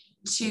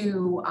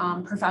to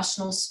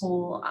professional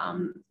school.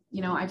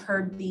 I've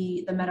heard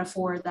the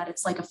metaphor that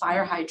it's like a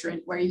fire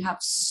hydrant where you have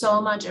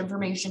so much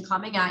information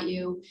coming at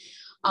you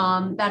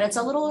that it's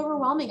a little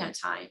overwhelming at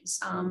times.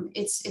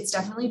 It's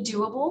definitely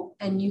doable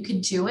and you can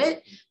do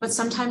it, but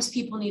sometimes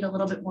people need a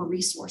little bit more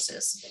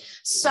resources.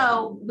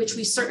 So, which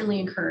we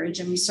certainly encourage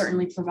and we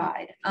certainly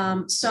provide.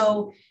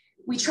 So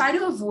we try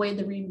to avoid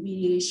the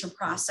remediation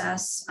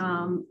process.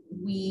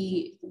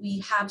 We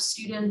have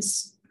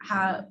students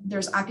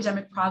there's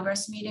academic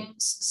progress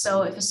meetings.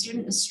 So if a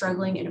student is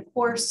struggling in a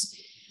course,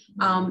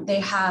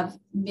 they have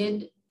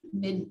an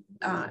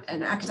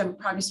academic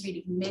progress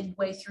meeting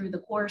midway through the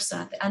course,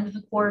 and at the end of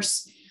the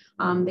course,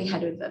 they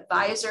had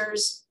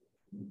advisors.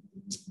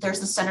 There's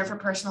the Center for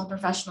Personal and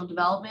Professional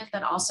Development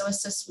that also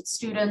assists with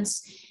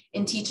students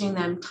in teaching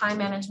them time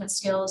management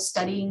skills,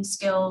 studying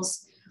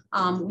skills.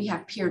 We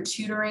have peer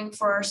tutoring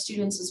for our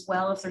students as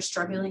well if they're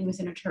struggling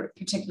within a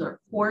particular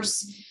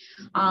course.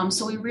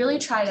 So we really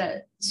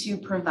try to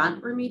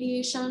prevent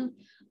remediation.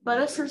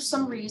 But if for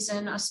some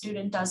reason a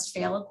student does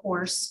fail a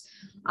course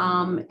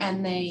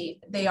and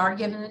they are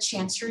given a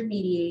chance to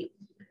remediate,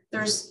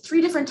 there's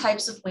 3 different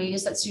types of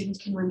ways that students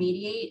can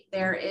remediate.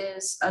 There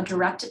is a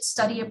directed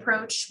study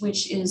approach,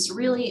 which is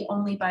really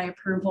only by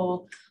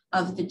approval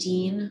of the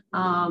dean.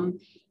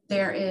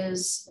 There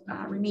is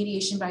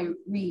remediation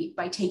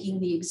by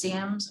taking the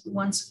exams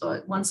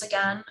once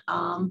again,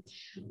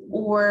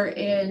 or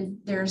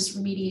there's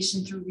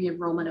remediation through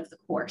re-enrollment of the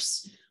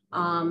course.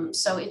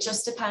 So it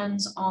just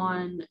depends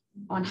on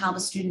how the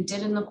student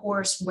did in the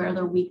course, where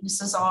their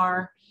weaknesses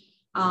are,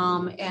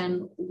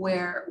 and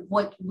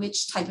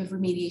which type of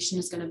remediation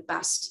is going to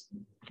best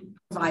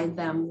provide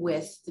them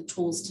with the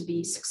tools to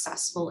be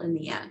successful in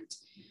the end.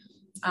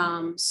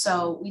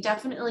 So we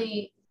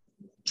definitely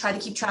try to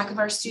keep track of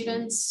our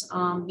students,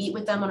 meet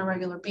with them on a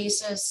regular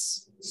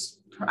basis.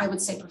 I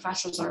would say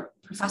professors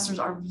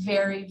are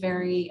very,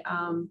 very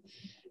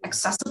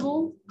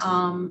accessible.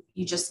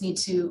 You just need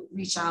to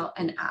reach out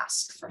and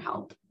ask for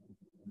help.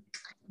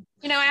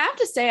 I have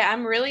to say,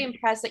 I'm really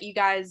impressed that you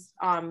guys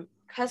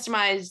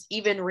customize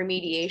even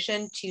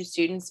remediation to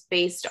students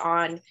based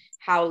on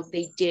how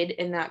they did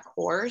in that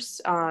course.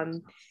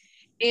 And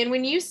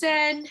when you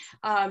said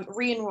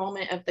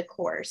re-enrollment of the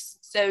course,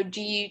 so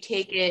do you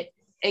take it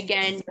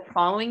again the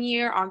following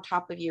year on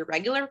top of your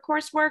regular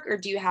coursework, or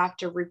do you have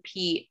to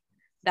repeat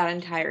that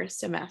entire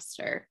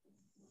semester?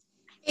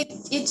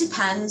 It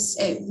depends.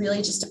 It really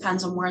just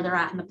depends on where they're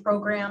at in the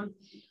program.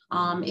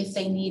 If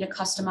they need a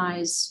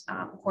customized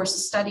course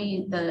of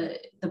study,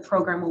 the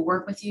program will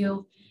work with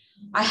you.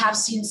 I have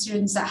seen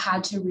students that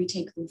had to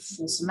retake the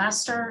full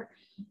semester.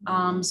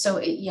 So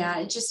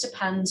it just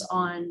depends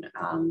on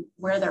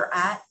where they're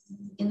at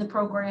in the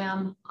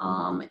program,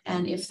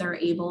 and if they're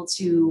able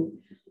to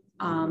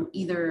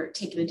either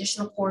take an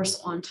additional course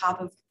on top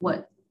of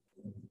what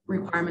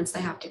requirements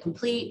they have to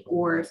complete,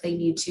 or if they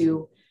need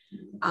to,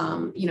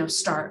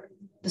 start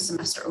the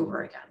semester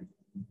over again.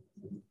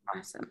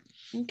 Awesome.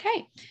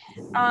 Okay.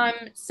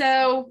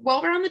 So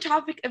while we're on the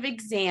topic of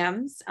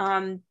exams,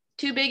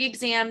 2 big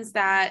exams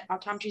that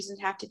optometry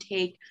students have to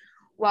take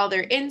while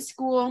they're in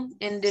school,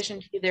 in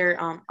addition to their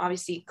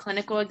obviously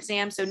clinical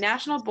exams. So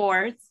national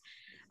boards.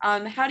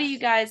 How do you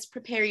guys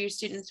prepare your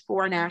students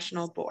for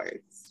national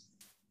boards?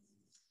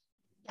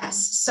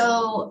 Yes,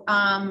 so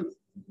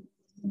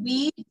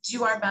we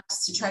do our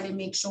best to try to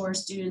make sure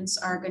students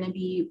are going to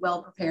be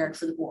well prepared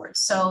for the board.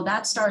 So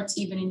that starts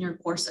even in your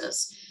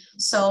courses.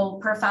 So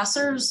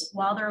professors,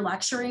 while they're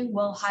lecturing,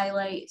 will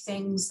highlight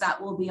things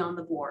that will be on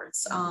the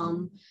boards,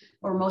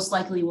 or most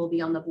likely will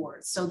be on the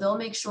boards. So they'll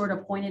make sure to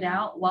point it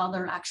out while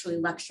they're actually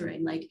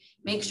lecturing, like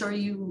make sure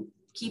you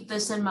keep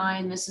this in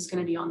mind, this is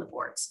going to be on the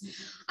boards.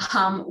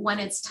 When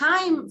it's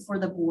time for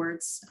the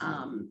boards,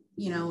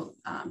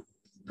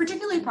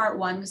 particularly part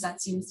 1, because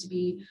that seems to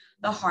be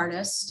the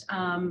hardest,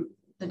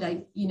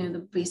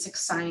 the basic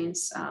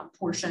science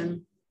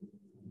portion.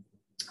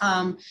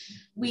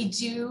 We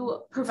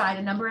do provide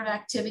a number of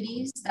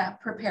activities that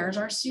prepares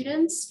our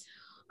students.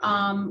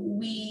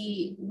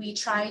 We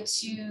try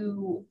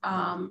to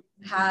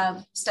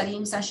have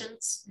studying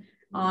sessions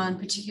on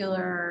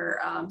particular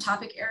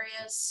topic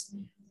areas.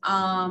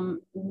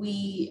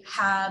 We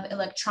have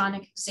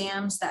electronic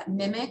exams that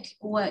mimic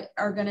what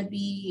are going to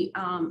be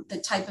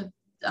the type of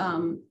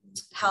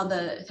how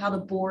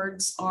the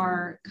boards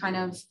are kind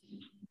of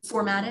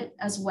formatted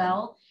as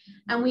well.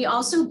 And we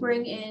also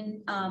bring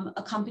in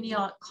a company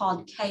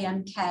called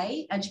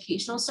KMK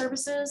Educational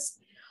Services.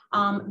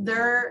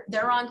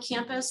 They're on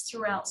campus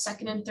throughout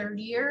second and third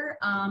year,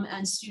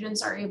 and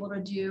students are able to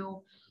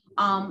do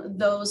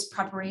those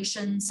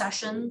preparation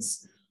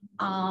sessions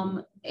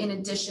in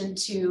addition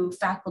to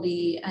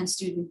faculty and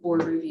student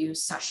board review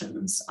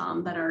sessions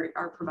that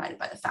are provided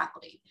by the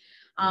faculty.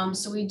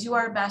 So we do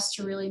our best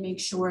to really make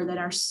sure that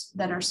our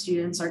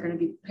students are going to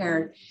be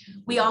prepared.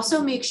 We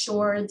also make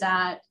sure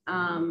that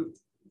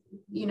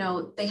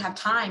they have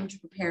time to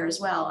prepare as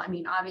well. I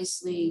mean,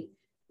 obviously,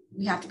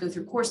 we have to go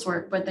through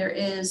coursework, but there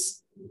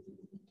is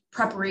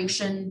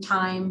preparation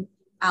time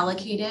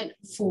allocated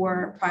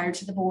for prior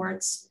to the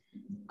boards.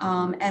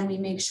 And we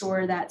make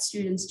sure that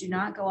students do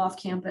not go off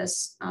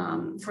campus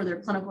for their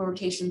clinical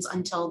rotations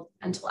until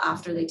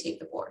after they take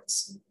the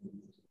boards.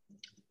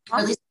 Or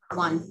at least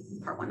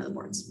part one of the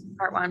boards.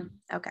 Part one,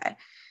 okay.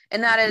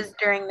 And that is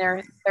during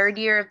their third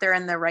year if they're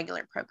in the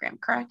regular program,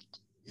 correct?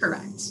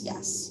 Correct,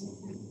 yes.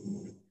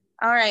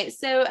 All right,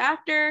 so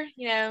after,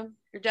 you're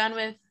done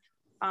with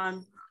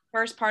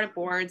first part of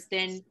boards,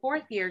 then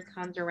fourth year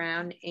comes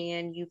around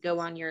and you go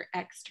on your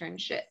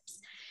externships.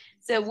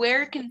 So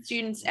where can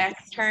students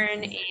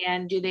extern,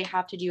 and do they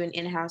have to do an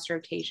in-house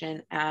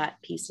rotation at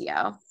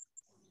PCO?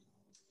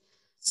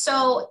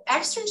 So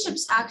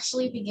externships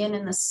actually begin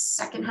in the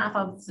second half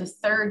of the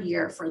third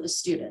year for the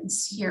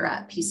students here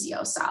at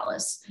PCO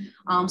Salus.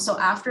 So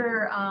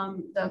after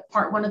the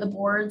part one of the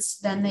boards,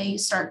 then they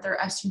start their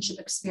externship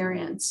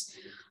experience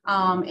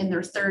in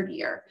their third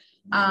year.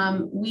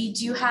 We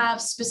do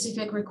have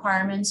specific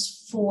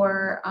requirements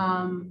for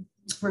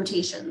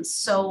rotations.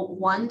 So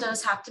one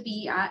does have to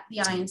be at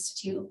the Eye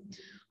Institute,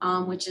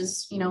 which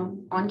is,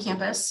 on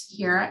campus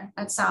here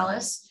at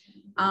Salus.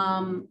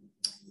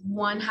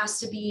 One has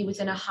to be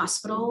within a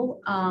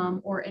hospital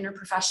or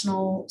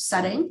interprofessional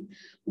setting.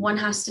 One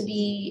has to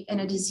be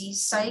in a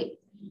disease site.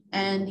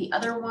 And the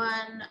other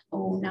one,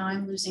 now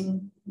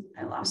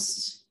I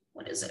lost,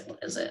 what is it?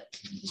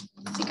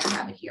 I think I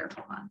have it here,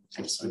 hold on.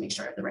 I just want to make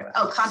sure I have the right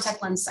one.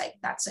 Contact lens site,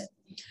 that's it.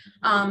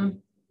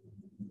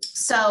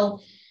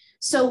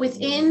 So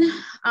within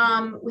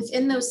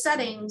those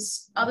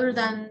settings, other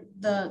than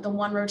the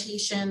one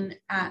rotation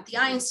at the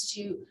Eye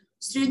Institute,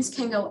 students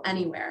can go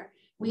anywhere.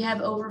 We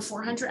have over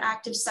 400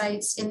 active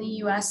sites in the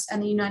US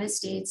and the United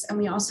States, and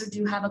we also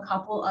do have a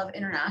couple of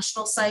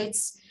international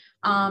sites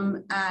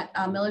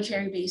at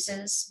military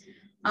bases.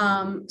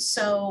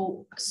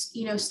 So,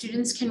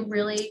 students can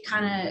really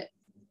kind of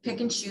pick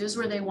and choose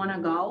where they want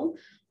to go.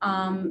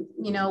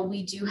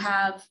 We do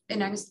have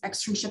an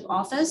externship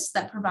office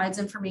that provides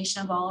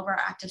information of all of our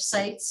active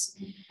sites.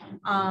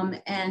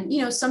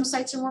 And, some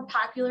sites are more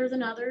popular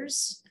than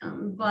others,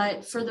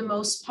 but for the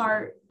most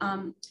part,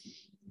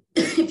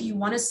 if you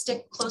want to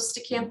stick close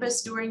to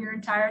campus during your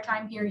entire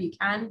time here, you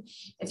can.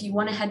 If you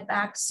want to head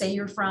back, say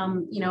you're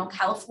from,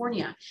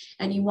 California,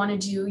 and you want to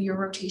do your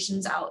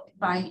rotations out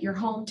by your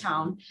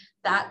hometown,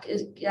 that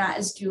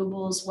is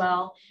doable as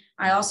well.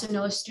 I also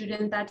know a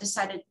student that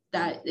decided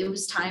that it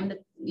was time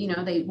that,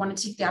 they wanted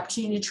to take the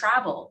opportunity to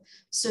travel.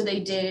 So they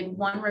did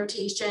one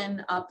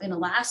rotation up in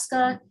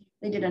Alaska.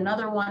 They did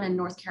another one in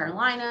North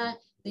Carolina.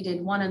 They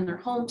did one in their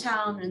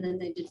hometown, and then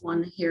they did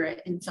one here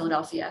in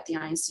Philadelphia at the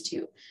Eye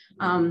Institute.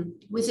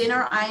 Within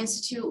our Eye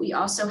Institute, we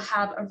also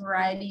have a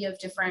variety of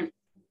different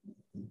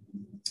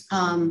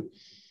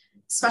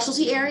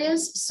specialty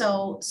areas.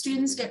 So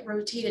students get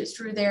rotated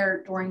through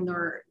there during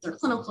their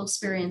clinical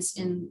experience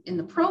in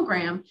the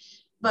program.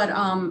 But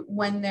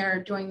when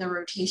they're doing the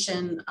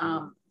rotation,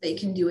 they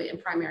can do it in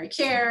primary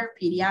care,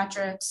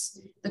 pediatrics,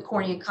 the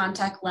cornea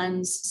contact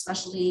lens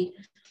specialty.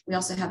 We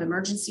also have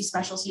emergency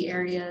specialty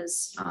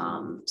areas.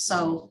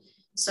 So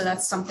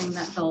that's something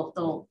that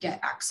they'll get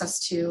access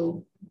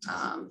to.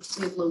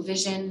 We have low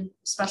vision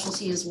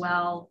specialty as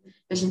well,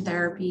 vision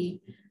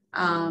therapy.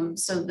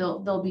 So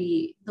they'll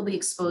be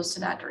exposed to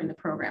that during the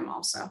program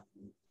also.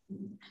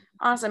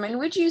 Awesome. And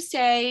would you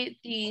say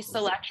the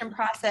selection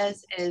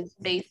process is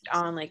based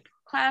on like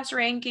class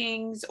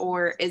rankings,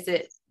 or is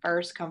it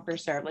first come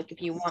first serve? Like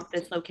if you want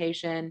this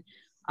location,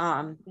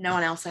 no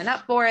one else signed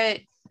up for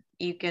it,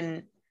 you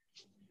can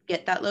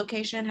get that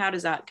location? How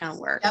does that kind of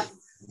work? Yep,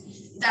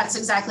 that's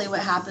exactly what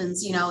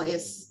happens.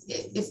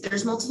 If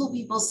there's multiple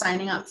people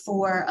signing up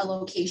for a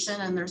location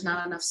and there's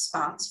not enough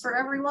spots for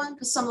everyone,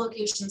 because some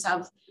locations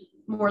have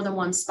more than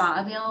one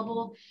spot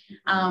available.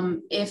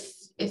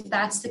 If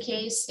that's the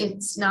case,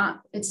 it's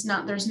not,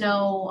 there's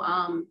no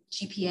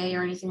GPA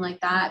or anything like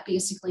that.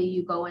 Basically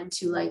you go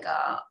into like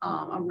a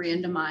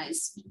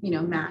randomized,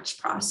 match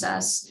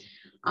process.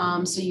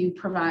 So you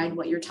provide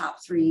what your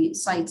top 3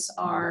 sites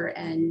are,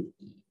 and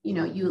you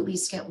at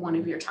least get one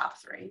of your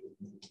top 3.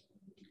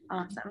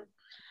 Awesome.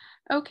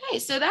 Okay,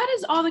 so that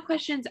is all the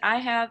questions I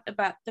have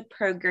about the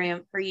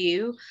program for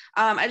you.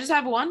 I just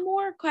have one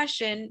more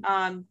question,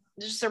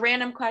 just a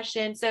random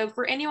question. So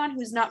for anyone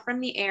who's not from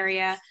the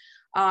area,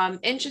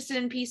 interested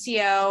in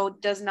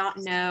PCO, does not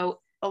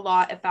know a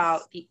lot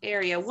about the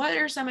area, what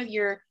are some of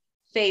your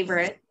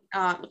favorite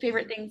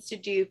things to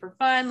do for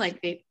fun, like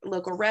the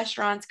local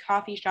restaurants,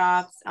 coffee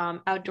shops,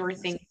 outdoor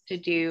things to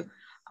do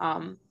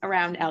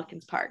around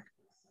Elkins Park?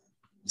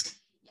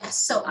 Yes,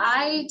 so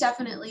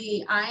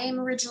I'm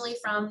originally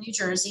from New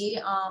Jersey,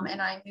 and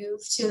I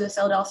moved to the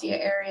Philadelphia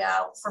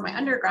area for my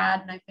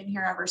undergrad, and I've been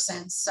here ever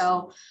since.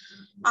 So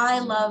I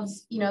love,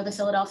 the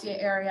Philadelphia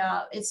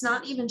area. It's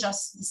not even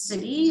just the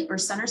city or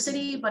Center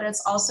City, but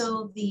it's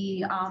also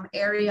the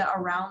area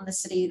around the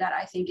city that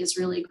I think is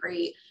really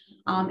great,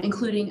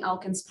 including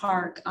Elkins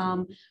Park.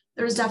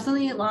 There's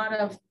definitely a lot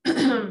of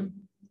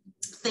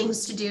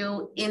things to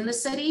do in the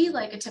city,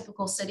 like a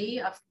typical city,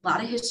 a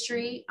lot of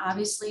history.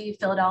 Obviously,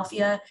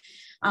 Philadelphia,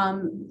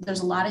 there's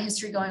a lot of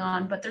history going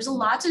on, but there's a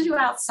lot to do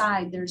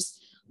outside. There's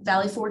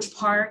Valley Forge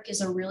Park is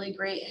a really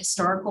great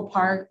historical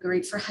park,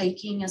 great for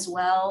hiking as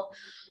well.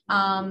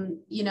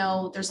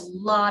 There's a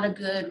lot of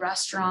good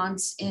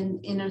restaurants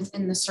in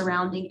the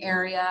surrounding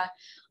area.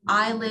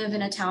 I live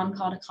in a town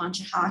called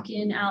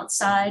Conshohocken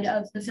outside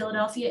of the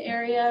Philadelphia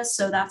area.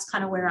 So that's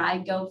kind of where I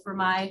go for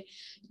my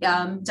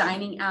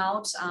dining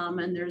out.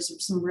 And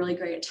there's some really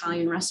great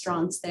Italian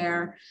restaurants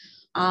there.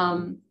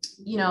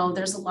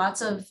 There's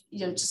lots of,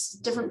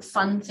 just different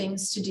fun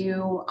things to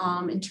do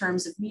in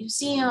terms of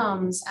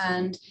museums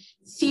and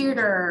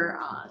theater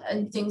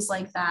and things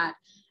like that.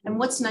 And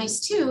what's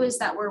nice too is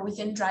that we're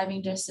within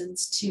driving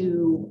distance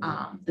to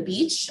the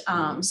beach,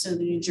 so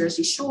the New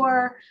Jersey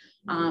shore,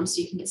 so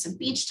you can get some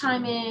beach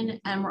time in,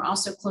 and we're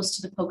also close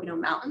to the Pocono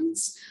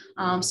Mountains,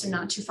 so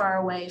not too far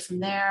away from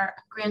there.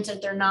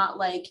 Granted, they're not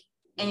like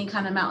any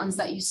kind of mountains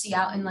that you see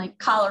out in like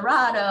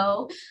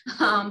Colorado,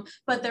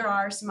 but there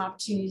are some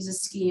opportunities to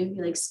ski if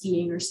you like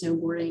skiing or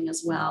snowboarding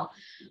as well.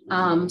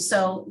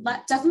 So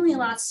definitely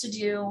lots to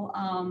do,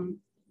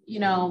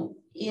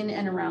 in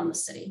and around the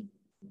city.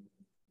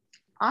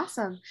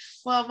 Awesome.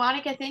 Well,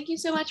 Monica, thank you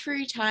so much for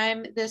your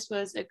time. This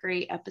was a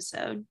great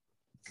episode.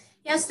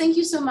 Yes, thank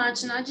you so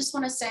much. And I just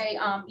want to say,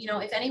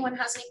 if anyone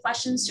has any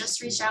questions,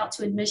 just reach out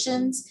to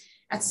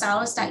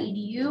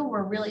admissions@salus.edu.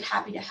 We're really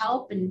happy to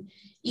help. And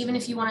even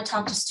if you want to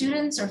talk to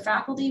students or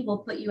faculty, we'll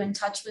put you in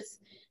touch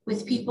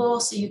with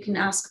people so you can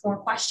ask more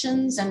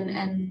questions.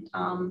 And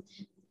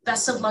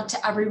best of luck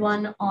to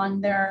everyone on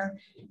their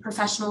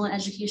professional and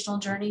educational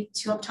journey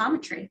to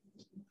optometry.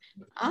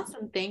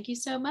 Awesome. Thank you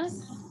so much.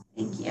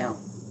 Thank you.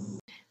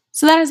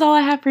 So that is all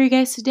I have for you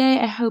guys today.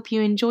 I hope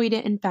you enjoyed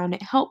it and found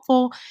it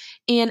helpful.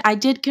 And I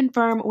did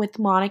confirm with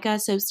Monica,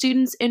 so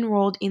students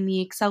enrolled in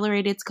the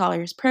Accelerated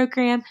Scholars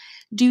Program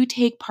do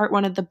take part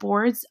 1 of the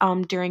boards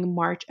during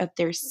March of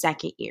their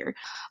second year.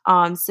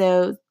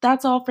 So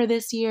that's all for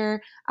this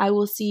year. I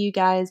will see you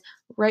guys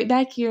right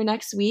back here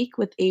next week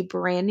with a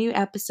brand new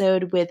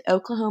episode with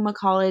Oklahoma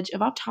College of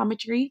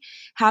Optometry.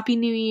 Happy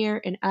New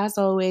Year, and as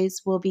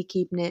always, we'll be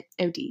keeping it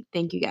OD.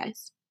 Thank you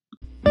guys.